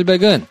 700.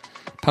 700은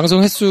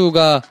방송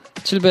횟수가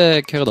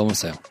 700회가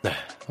넘었어요. 네.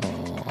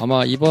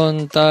 아마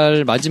이번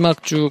달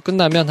마지막 주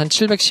끝나면 한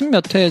 710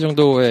 몇 회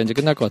정도에 이제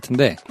끝날 것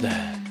같은데.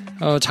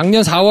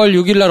 작년 4월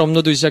 6일 날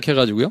업로드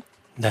시작해가지고요.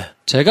 네.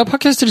 제가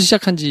팟캐스트를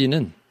시작한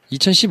지는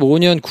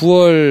 2015년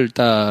 9월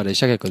달에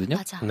시작했거든요.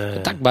 맞아.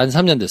 네. 딱 만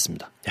 3년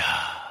됐습니다.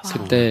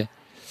 그때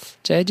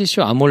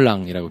재즈쇼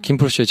아몰랑이라고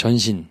김프로쇼의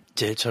전신.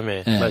 제일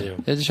처음에. 맞아요.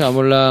 재즈쇼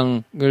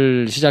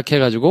아몰랑을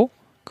시작해가지고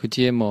그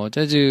뒤에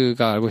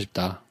재즈가 알고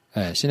싶다.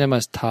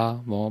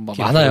 시네마스타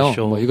많아요.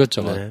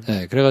 이것저것.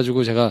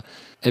 그래가지고 제가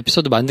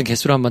에피소드 만든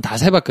개수를 한번 다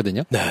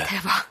세봤거든요. 네.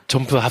 대박.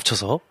 전부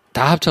합쳐서?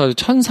 다 합쳐가지고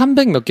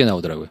 1300 몇 개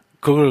나오더라고요.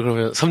 그걸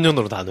그러면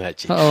 3년으로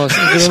나눠야지. 그러면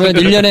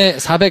 1년에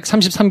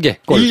 433개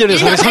꼴. 1년에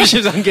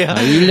 433개야?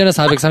 1년에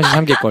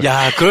 433개 꼴.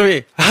 야,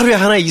 그러면 하루에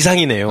하나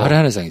이상이네요. 하루에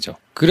하나 이상이죠.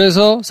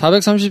 그래서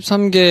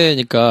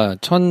 433개니까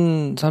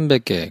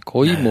 1300개.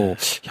 거의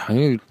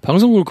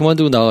방송국을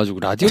그만두고 나와가지고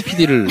라디오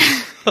PD를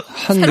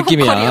한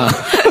느낌이야.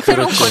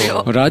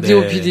 그렇죠.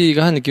 라디오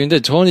PD가 한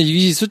느낌인데 저는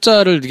이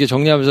숫자를 이렇게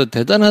정리하면서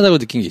대단하다고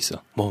느낀 게 있어.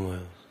 뭐요?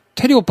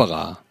 테리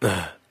오빠가.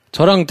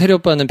 저랑 테리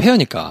오빠는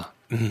페어니까.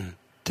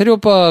 테리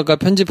오빠가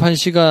편집한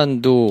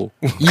시간도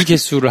이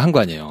개수를 한 거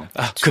아니에요.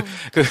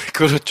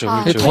 그렇죠.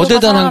 더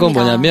대단한 건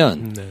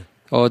뭐냐면,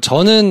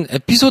 저는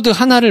에피소드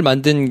하나를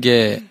만든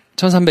게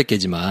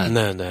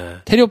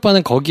 1300개지만, 테리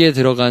오빠는 거기에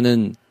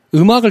들어가는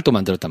음악을 또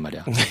만들었단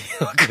말이야.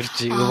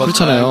 그렇지.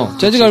 그렇잖아요.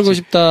 재즈가 알고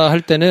싶다 할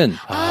때는,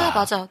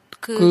 맞아.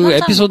 그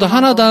에피소드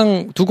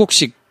하나당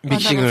 2곡씩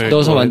믹싱을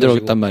넣어서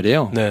만들었단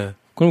말이에요.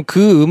 그럼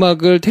그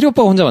음악을 테리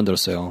오빠가 혼자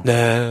만들었어요.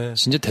 네.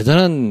 진짜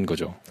대단한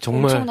거죠.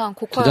 정말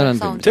대단한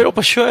사운드. 테리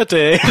오빠 쉬어야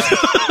돼.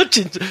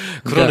 진짜.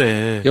 그러네.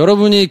 그러니까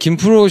여러분이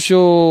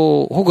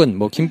김프로쇼 혹은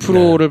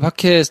김프로를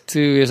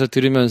팟캐스트에서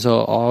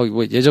들으면서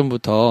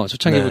예전부터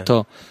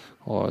초창기부터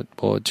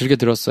뭐 즐겨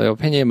들었어요.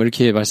 팬이에요. 뭐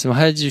이렇게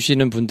말씀해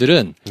주시는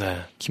분들은 네.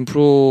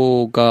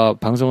 김프로가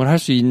방송을 할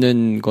수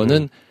있는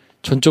거는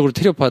전적으로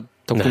테리오빠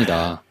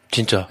덕분이다. 네.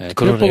 진짜. 네,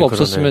 테리오빠가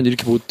없었으면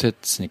이렇게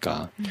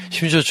못했으니까.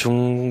 심지어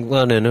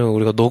중간에는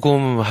우리가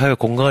녹음할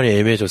공간이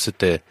애매해졌을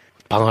때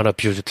방 하나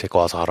비워줄 테니까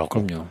와서 하라고.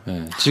 그럼요.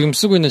 네. 지금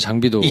쓰고 있는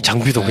장비도. 이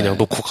장비도 그냥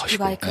놓고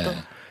가시고. 이 마이크도. 네.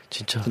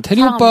 진짜.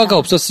 테리오빠가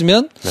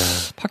없었으면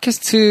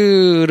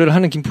팟캐스트를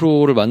하는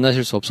김프로를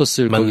만나실 수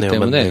없었을 거기 때문에.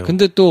 맞네요.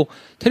 근데 또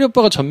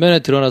테리오빠가 전면에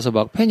드러나서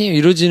막 팬이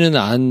이러지는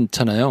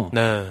않잖아요.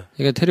 네.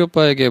 그러니까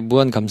테리오빠에게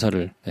무한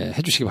감사를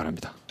해주시기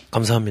바랍니다.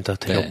 감사합니다,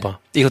 테리오빠.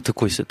 이거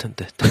듣고 있을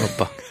텐데,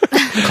 테리오빠.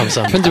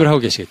 감사합니다. 편집을 하고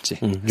계시겠지.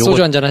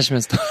 소주 한잔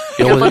하시면서.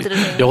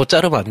 요거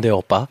자르면 안 돼요,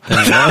 오빠.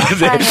 사랑해,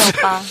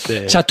 오빠.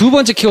 네. 자, 두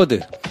번째 키워드.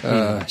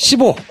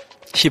 15.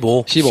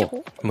 15.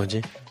 15.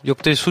 뭐지?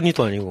 역대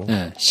순위도 아니고.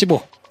 네,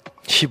 15.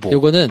 15.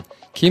 요거는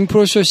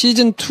김프로쇼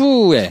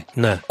시즌2에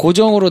네.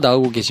 고정으로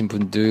나오고 계신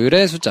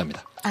분들의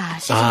숫자입니다.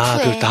 시즌2에.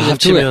 그걸 다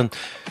합치면,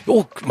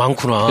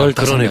 많구나.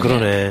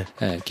 그러네.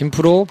 네,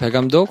 김프로,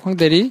 배감독,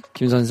 황대리,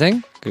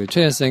 김선생, 그리고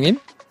최현생님,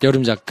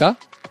 여름 작가,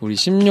 우리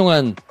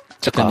심용환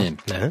작가님,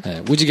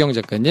 네, 우지경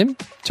작가님,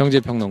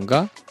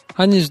 정재평론가,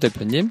 한인수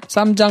대표님,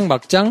 쌈장,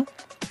 막장,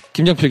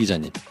 김정필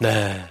기자님,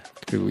 네.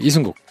 그리고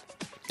이승국.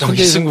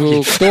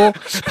 이승국도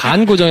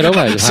반고정이라고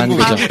봐야죠.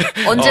 반고정.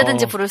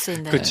 언제든지 부를 수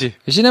있는. 그치.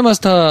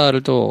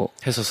 시네마스타를 또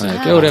했었어요. 네,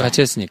 겨울에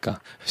같이 했으니까.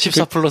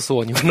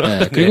 14+1이구나.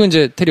 네, 그리고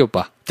이제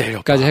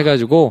테리오빠까지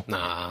해가지고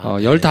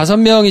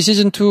 15명이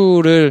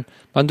시즌2를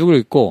만들고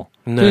있고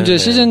그리고 이제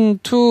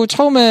시즌2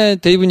 처음에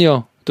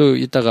데이브니어 또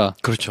있다가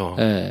그렇죠.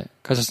 네,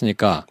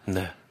 가셨으니까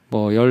네.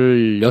 뭐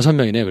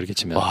 16명이네요. 그렇게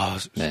치면. 와,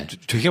 네.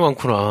 되게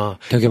많구나.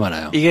 되게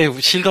많아요. 이게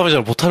실감을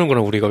잘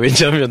못하는구나 우리가.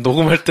 왜냐하면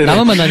녹음할 때는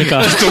나만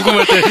만나니까.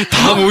 녹음할 때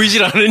다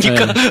모이질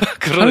않으니까. 네.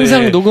 그러네.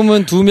 항상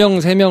녹음은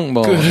 2명, 3명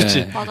뭐.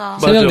 그렇지. 네. 맞아.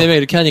 3명, 4명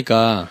이렇게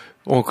하니까.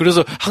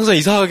 그래서 항상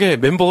이상하게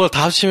멤버가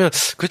다 합치면,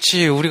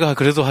 그치, 우리가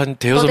그래도 한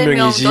대여섯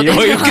명이지.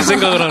 이렇게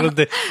생각을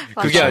하는데,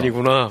 그게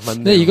아니구나.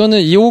 맞네. 네,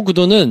 이거는 2호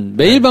구도는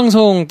매일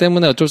방송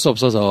때문에 어쩔 수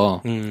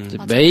없어서,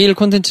 매일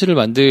콘텐츠를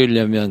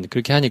만들려면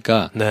그렇게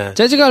하니까,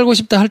 재즈가 알고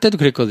싶다 할 때도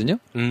그랬거든요.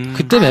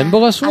 그때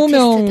멤버가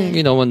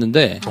 20명이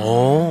넘었는데,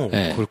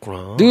 네.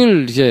 그렇구나.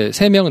 늘 이제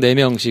 3명,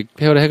 4명씩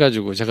페어를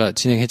해가지고 제가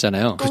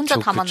진행했잖아요. 또 혼자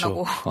다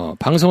만나고.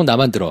 방송은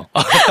나만 들어.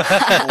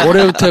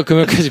 올해부터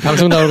금요일까지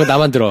방송 나오는 거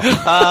나만 들어.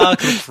 그렇구나.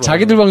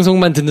 자기들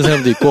방송만 듣는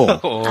사람도 있고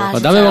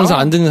남의 방송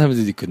안 듣는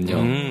사람들도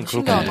있거든요.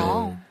 신기하다.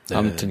 네.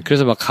 아무튼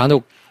그래서 막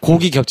간혹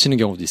곡이 겹치는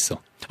경우도 있어.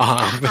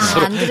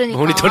 서로 안 들으니까.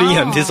 모니터링이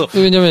안 돼서.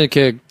 왜냐면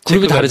이렇게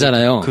그룹이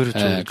다르잖아요. 그렇죠.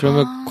 네,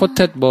 그러면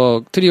쿼텟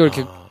뭐 트리오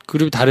이렇게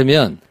그룹이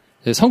다르면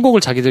선곡을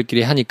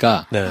자기들끼리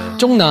하니까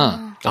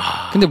쪽나.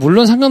 근데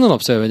물론 상관은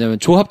없어요. 왜냐면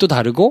조합도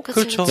다르고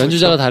그렇죠.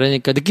 연주자가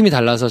다르니까 느낌이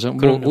달라서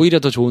뭐 오히려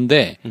더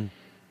좋은데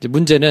이제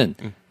문제는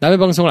남의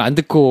방송을 안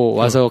듣고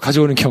와서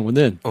가져오는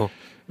경우는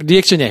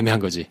리액션이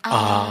애매한 거지.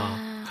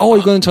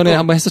 이거는 전에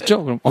한번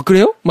했었죠? 그럼,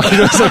 그래요? 막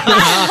이러면서.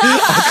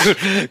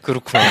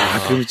 그렇구나.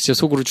 그럼 진짜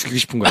속으로 죽이고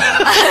싶은 거야.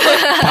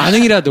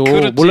 반응이라도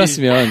그렇지.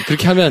 몰랐으면,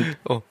 그렇게 하면,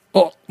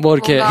 뭐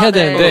이렇게 뭔가, 해야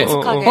되는데,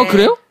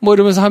 그래요? 뭐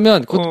이러면서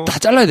하면, 그거 다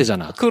잘라야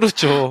되잖아.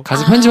 그렇죠.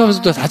 가서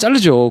편집하면서 또 다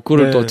자르죠.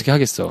 그거를 또 어떻게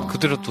하겠어.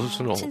 그대로 또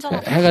수는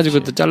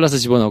해가지고 또 잘라서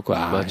집어넣고,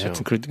 맞아. 하여튼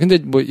근데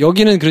뭐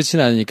여기는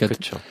그렇지는 않으니까.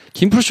 그렇죠.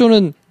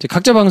 김프로쇼는 이제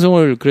각자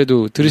방송을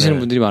그래도 들으시는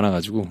분들이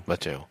많아가지고.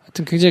 맞아요.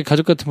 하여튼 굉장히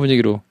가족 같은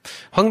분위기로.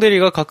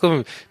 황대리가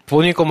가끔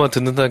본인 것만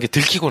듣는다는 게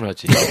들키곤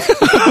하지.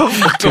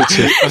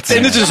 그렇지.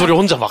 떼늦은 소리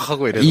혼자 막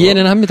하고 이래서.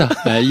 이해는 합니다.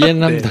 네,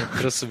 이해는 합니다.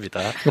 그렇습니다.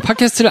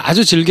 팟캐스트를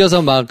아주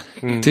즐겨서 막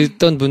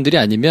듣던 분들이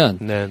아니면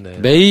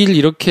매일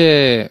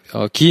이렇게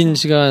긴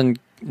시간에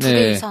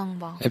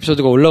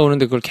에피소드가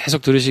올라오는데 그걸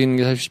계속 들으시는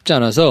게 사실 쉽지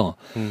않아서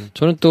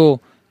저는 또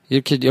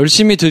이렇게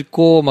열심히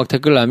듣고 막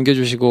댓글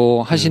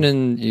남겨주시고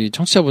하시는 이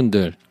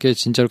청취자분들께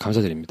진짜로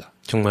감사드립니다.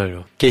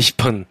 정말요.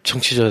 게시판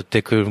청취자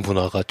댓글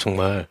문화가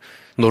정말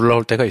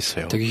놀라울 때가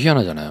있어요. 되게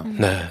희한하잖아요.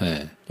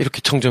 네. 이렇게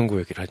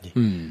청정구역이라니.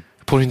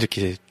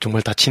 본인들끼리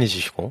정말 다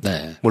친해지시고.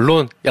 네.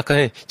 물론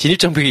약간의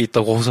진입장벽이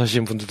있다고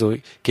호소하시는 분들도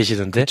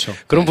계시던데. 그쵸.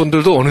 그런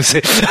분들도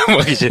어느새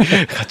막 이제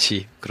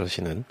같이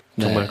그러시는.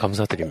 정말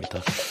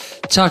감사드립니다.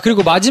 자,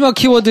 그리고 마지막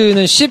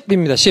키워드는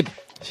 10입니다. 10.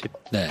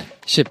 네.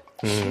 10.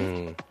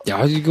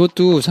 야,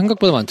 이것도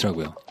생각보다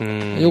많더라고요.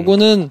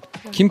 요거는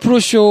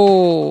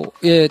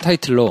김프로쇼의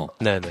타이틀로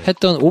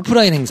했던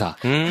오프라인 행사.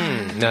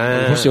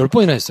 벌써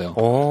 10번이나 했어요.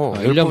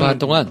 1년 반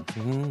동안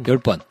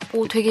 10번.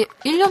 되게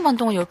 1년 반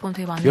동안 10번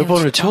되게 많네요. 10번을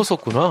진짜.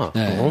 채웠었구나.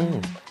 네.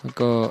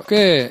 그러니까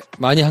꽤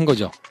많이 한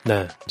거죠.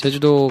 네.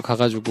 제주도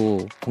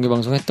가가지고 공개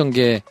방송 했던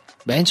게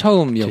맨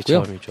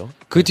처음이었고요. 처음이죠.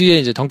 그 뒤에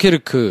이제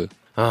덩케르크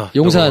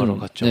용산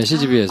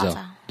CGV에서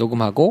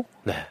녹음하고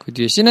그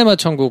뒤에 시네마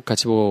천국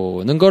같이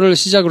보는 거를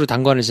시작으로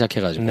단관을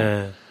시작해가지고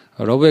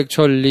러브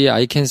액츄얼리,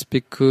 아이 캔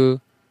스피크,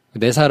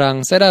 내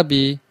사랑,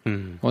 세라비,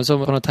 원서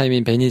어너 타임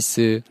인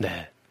베니스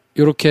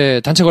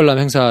요렇게 단체 관람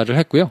행사를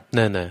했고요.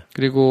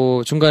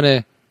 그리고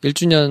중간에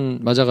 1주년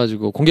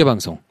맞아가지고 공개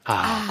방송.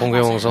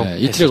 공개 방송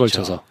이틀에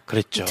걸쳐서.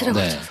 그랬죠. 이틀에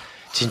걸쳐서.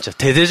 진짜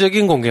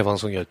대대적인 공개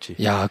방송이었지.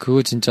 야,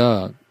 그거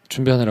진짜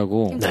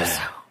준비하느라고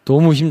힘들었어요.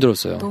 너무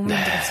힘들었어요. 너무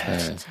힘들었어요,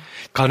 진짜.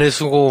 간의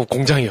수고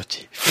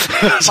공장이었지.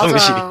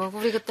 사무실이. 맞아요.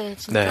 우리 그때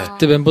진짜.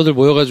 그때 멤버들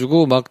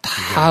모여가지고 막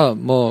다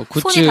뭐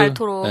굿즈. 손이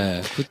닳도록.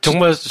 굿즈.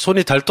 정말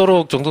손이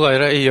닳도록 정도가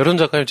아니라 이 여름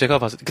작가님 제가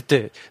봤을 때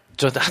그때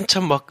저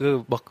한참 막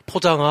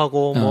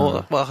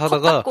포장하고 막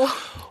하다가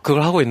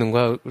그걸 하고 있는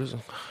거야. 그래서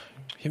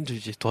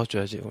힘들지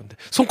도와줘야지. 근데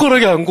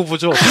손가락이 안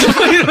굽어져.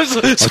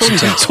 이러면서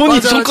손이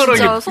맞아,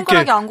 손가락이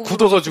손가락이 안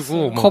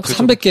굳어가지고 컵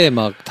 300개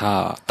막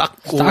다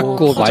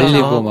닦고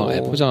말리고 막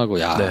포장하고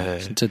야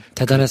진짜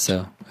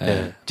대단했어요.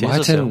 네, 뭐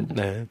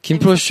하여튼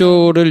김프로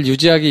쇼를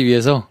유지하기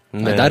위해서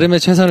나름의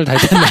최선을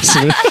다했다는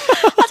말씀을.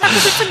 하자고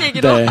싶은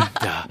얘기로. 네.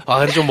 야,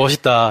 근데 좀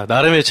멋있다.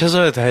 나름의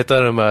최선을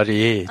다했다는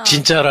말이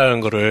진짜라는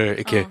거를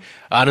이렇게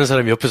아는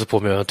사람이 옆에서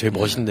보면 되게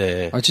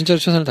멋있네. 진짜로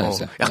최선을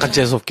다했어요. 약간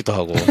재수없기도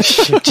하고.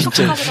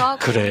 진짜.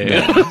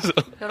 그래.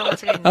 여러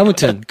가지가 있는.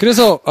 아무튼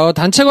그래서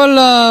단체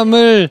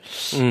관람을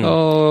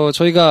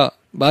저희가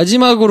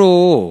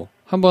마지막으로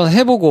한번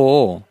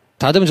해보고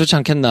다듬으면 좋지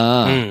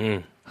않겠나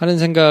하는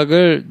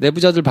생각을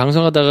내부자들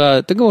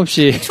방송하다가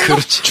뜬금없이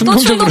그렇지.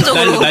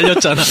 충동적으로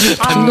날렸잖아.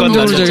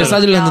 충동적으로 저희가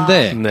싸질러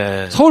했는데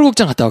네.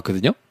 서울극장 갔다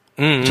왔거든요.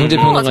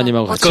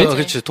 정재평론가님하고 같이.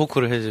 그렇지.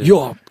 토크를 해줘.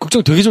 이야,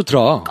 극장 되게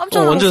좋더라. 깜짝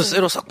놀랐어요. 완전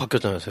새로 싹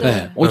바뀌었잖아요.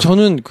 네.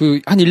 저는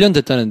한 1년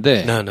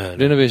됐다는데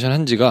레노베이션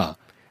한 지가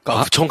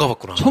처음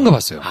가봤구나. 처음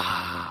가봤어요.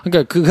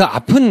 그러니까 그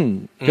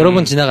앞은 여러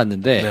번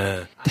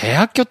지나갔는데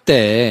대학교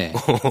때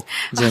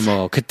이제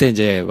뭐 그때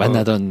이제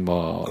만나던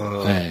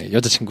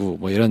여자친구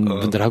뭐 이런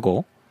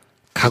분들하고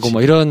가고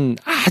뭐 이런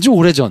아주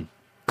오래전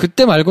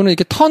그때 말고는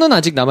이렇게 턴은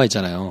아직 남아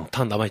있잖아요.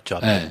 턴 남아 있죠.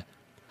 네.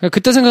 그러니까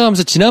그때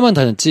생각하면서 지나만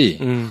다녔지.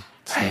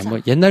 뭐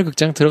옛날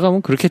극장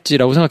들어가면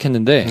그렇겠지라고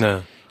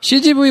생각했는데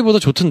CGV보다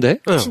좋던데?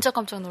 진짜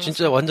깜짝 놀랐어요.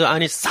 진짜 완전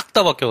안이 싹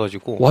다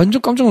바뀌어가지고. 완전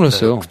깜짝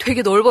놀랐어요.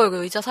 되게 넓어요,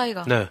 그 의자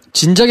사이가. 네.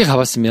 진작에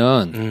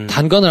가봤으면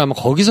단관을 아마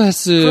거기서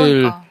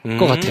했을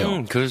것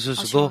같아요. 그랬을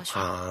수도.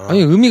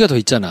 아니 의미가 더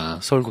있잖아.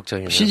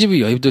 서울극장이면.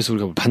 CGV 여의도에서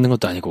우리가 받는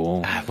것도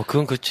아니고. 뭐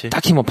그건 그렇지.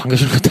 딱히 뭐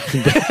반겨주는 것도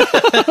아닌데.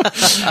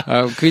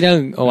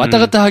 그냥 왔다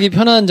갔다 하기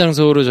편한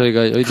장소로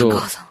저희가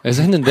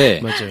여의도에서 했는데.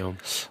 맞아요.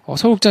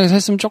 서울극장에서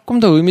했으면 조금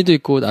더 의미도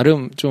있고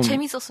나름 좀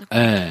재밌었을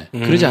거예요.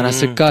 그러지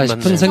않았을까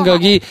싶은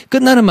생각이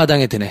끝나는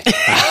마당에 드네.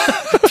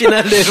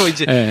 피날레로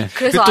이제.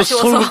 그래서 또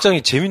아쉬워서.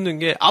 서울극장이 재밌는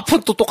게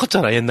앞은 또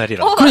똑같잖아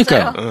옛날이랑.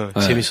 그러니까요.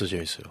 재밌어요.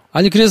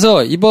 아니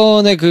그래서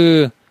이번에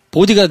그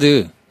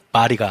보디가드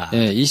마리가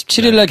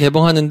 27일날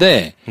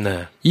개봉하는데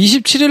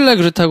 27일날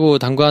그렇다고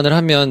당관을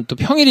하면 또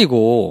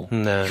평일이고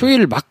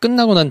휴일 막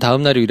끝나고 난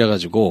다음 날이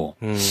이래가지고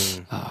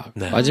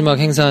마지막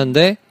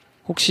행사인데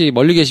혹시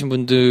멀리 계신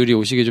분들이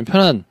오시기 좀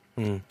편한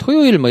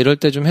토요일 뭐 이럴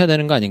때 좀 해야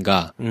되는 거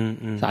아닌가.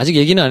 아직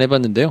얘기는 안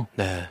해봤는데요.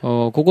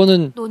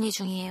 그거는 논의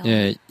중이에요.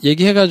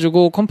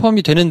 얘기해가지고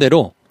컨펌이 되는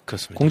대로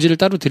그렇습니다. 공지를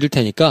따로 드릴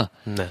테니까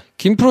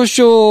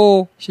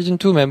김프로쇼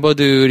시즌2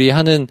 멤버들이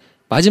하는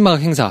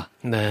마지막 행사입니다.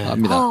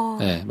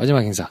 마지막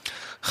행사.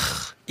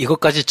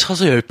 이것까지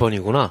쳐서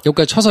 10번이구나.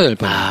 여기까지 쳐서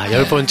 10번.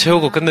 10번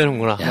채우고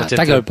끝내는구나. 야,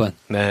 딱 10번.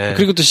 네.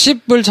 그리고 또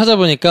 10을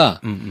찾아보니까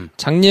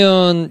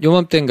작년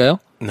요맘때인가요?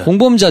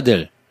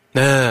 공범자들.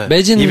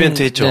 매진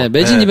이벤트 했죠.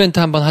 매진 이벤트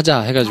한번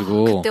하자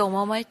해가지고. 그때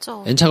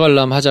어마어마했죠. N차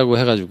관람 하자고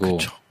해가지고.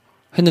 그쵸.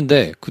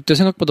 했는데 그때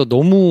생각보다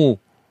너무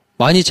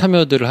많이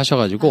참여들을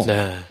하셔가지고.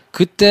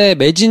 그때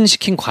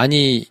매진시킨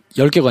관이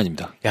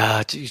 10개관입니다.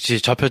 야,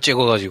 좌표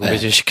찍어가지고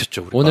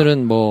매진시켰죠. 우리가.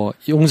 오늘은 뭐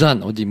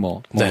용산 어디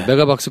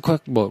메가박스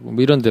뭐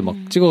이런데 막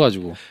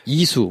찍어가지고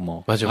이수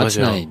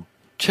아트나인.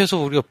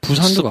 최소 우리가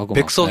부산도 가고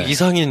 100석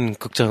이상인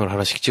극장을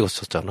하나씩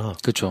찍었었잖아.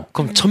 그렇죠.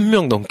 그럼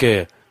 1000명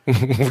넘게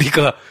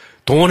우리가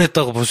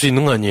동원했다고 볼 수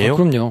있는 거 아니에요?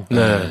 그럼요.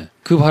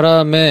 그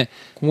바람에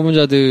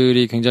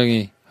공범자들이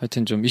굉장히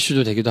하여튼 좀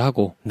이슈도 되기도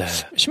하고.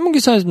 신문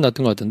기사에도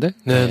났던 것 같은데.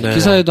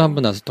 기사에도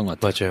한번 났었던 것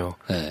같아요.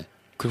 맞아요.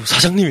 그리고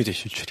사장님이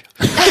되실 줄이야.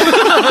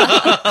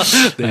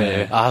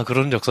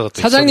 그런 역사가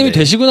또 사장님이 있었네.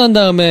 되시고 난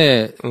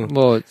다음에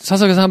뭐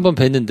사석에서 한번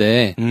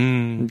뵀는데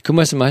그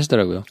말씀을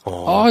하시더라고요.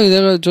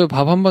 내가 저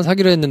밥 한번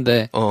사기로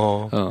했는데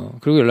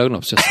그리고 연락은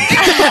없으셨습니다.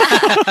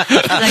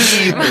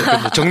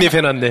 사장님.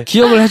 정립해놨네.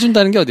 기억을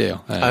해준다는 게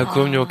어디예요?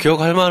 그럼요.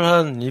 기억할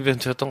만한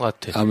이벤트였던 것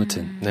같아.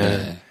 아무튼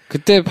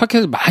그때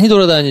팟캐스트 많이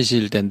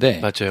돌아다니실 텐데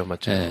맞아요.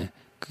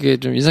 그게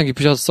좀 인상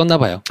깊으셨었나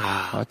봐요.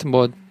 하여튼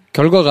뭐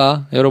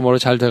결과가 여러모로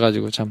잘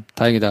돼가지고 참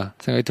다행이다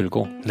생각이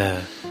들고.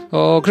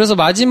 그래서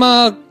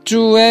마지막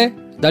주에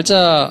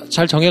날짜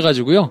잘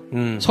정해가지고요.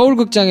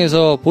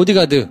 서울극장에서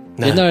보디가드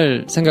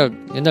옛날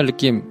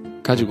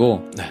느낌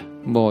가지고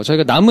뭐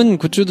저희가 남은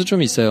굿즈도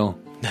좀 있어요.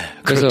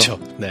 그래서 그렇죠.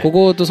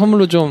 그것도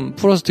선물로 좀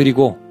풀어서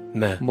드리고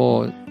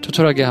뭐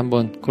조촐하게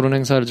한번 그런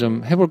행사를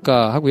좀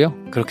해볼까 하고요.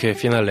 그렇게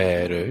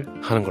피날레를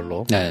하는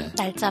걸로.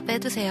 날짜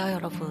빼두세요,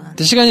 여러분.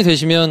 시간이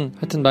되시면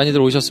하여튼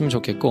많이들 오셨으면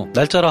좋겠고.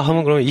 날짜라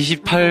하면 그러면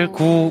 28,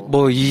 9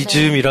 뭐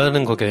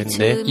이즈음이라는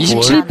거겠는데.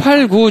 27,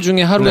 8, 9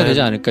 중에 하루가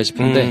되지 않을까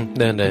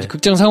싶은데.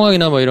 극장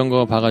상황이나 뭐 이런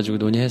거 봐가지고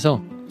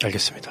논의해서.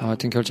 알겠습니다.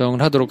 하여튼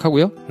결정을 하도록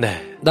하고요.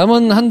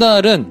 남은 한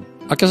달은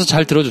아껴서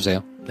잘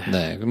들어주세요.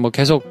 네. 뭐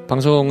계속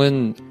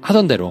방송은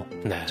하던 대로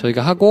네.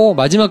 저희가 하고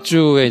마지막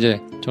주에 이제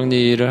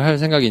정리를 할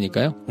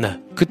생각이니까요. 네.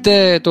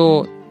 그때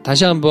또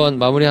다시 한번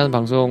마무리하는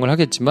방송을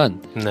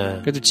하겠지만 네.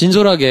 그래도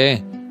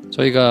진솔하게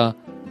저희가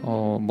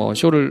뭐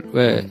쇼를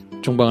왜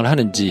종방을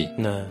하는지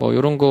네. 뭐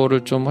이런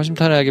거를 좀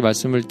허심탄회하게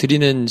말씀을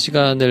드리는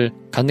시간을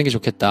갖는 게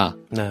좋겠다.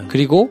 네.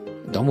 그리고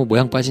너무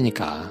모양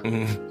빠지니까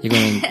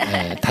이거는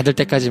닫을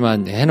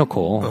때까지만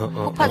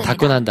해놓고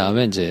닫고 난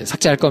다음에 이제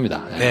삭제할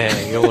겁니다. 네,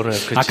 요거는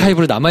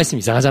아카이브로 남아있으면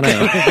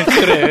이상하잖아요.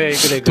 그래.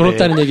 돈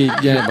없다는 얘기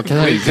막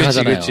계산하면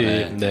이상하잖아요.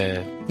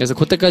 네. 그래서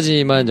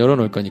그때까지만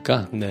열어놓을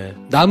거니까 네.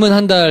 남은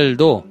한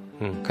달도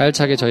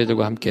가열차게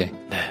저희들과 함께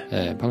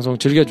방송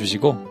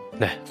즐겨주시고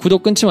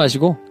구독 끊지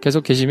마시고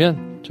계속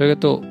계시면 저희가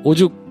또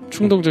오죽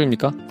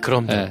충동적입니까?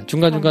 그럼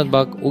중간중간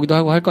막 오기도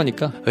하고 할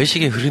거니까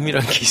의식의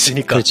흐름이라는 게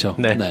있으니까. 그렇죠.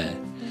 네.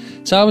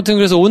 자, 아무튼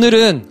그래서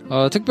오늘은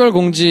특별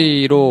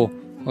공지로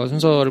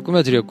순서를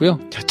꾸며드렸고요.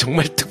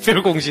 정말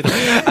특별 공지다.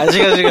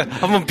 아직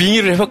한번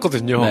빙의를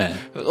해봤거든요. 네.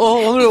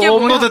 오늘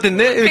업로드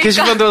됐네? 그러니까.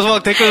 게시판 들어서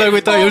막 댓글 달고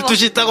있다가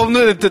 12시 딱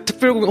업로드했는데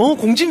특별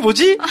공지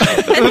뭐지?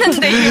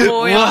 했는데 이게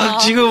뭐야. 와,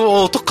 지금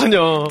어떡하냐.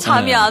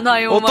 잠이 안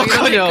와요.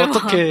 어떡하냐,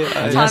 어떡해.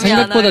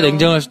 생각보다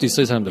냉정할 수도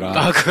있어, 이 사람들아.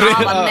 아, 그래?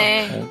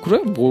 맞네. 그래?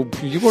 뭐,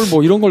 이걸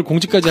뭐 이런 걸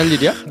공지까지 할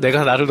일이야?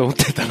 내가 나를 너무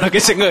대단하게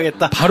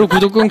생각했다. 바로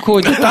구독 끊고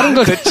이제 다른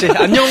거. 그치.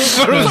 안녕,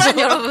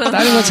 여러분.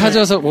 다른 거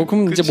찾아서,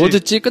 그럼 그치. 이제 뭐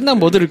듣지? 끝나면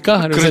뭐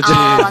들을까? 그렇지.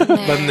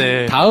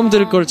 맞네. 다음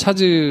들을 걸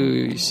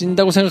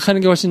찾으신다고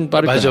생각하는 게 훨씬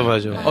빠를 거예요.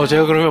 맞아.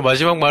 제가 그러면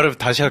마지막 말을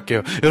다시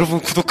할게요. 여러분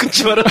구독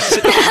끊지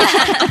말아주세요.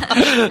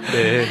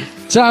 네.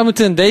 자,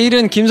 아무튼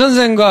내일은 김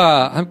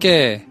선생과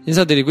함께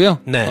인사드리고요.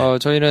 네.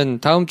 저희는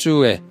다음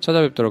주에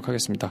찾아뵙도록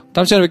하겠습니다.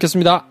 다음 시간에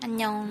뵙겠습니다.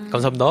 안녕.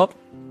 감사합니다.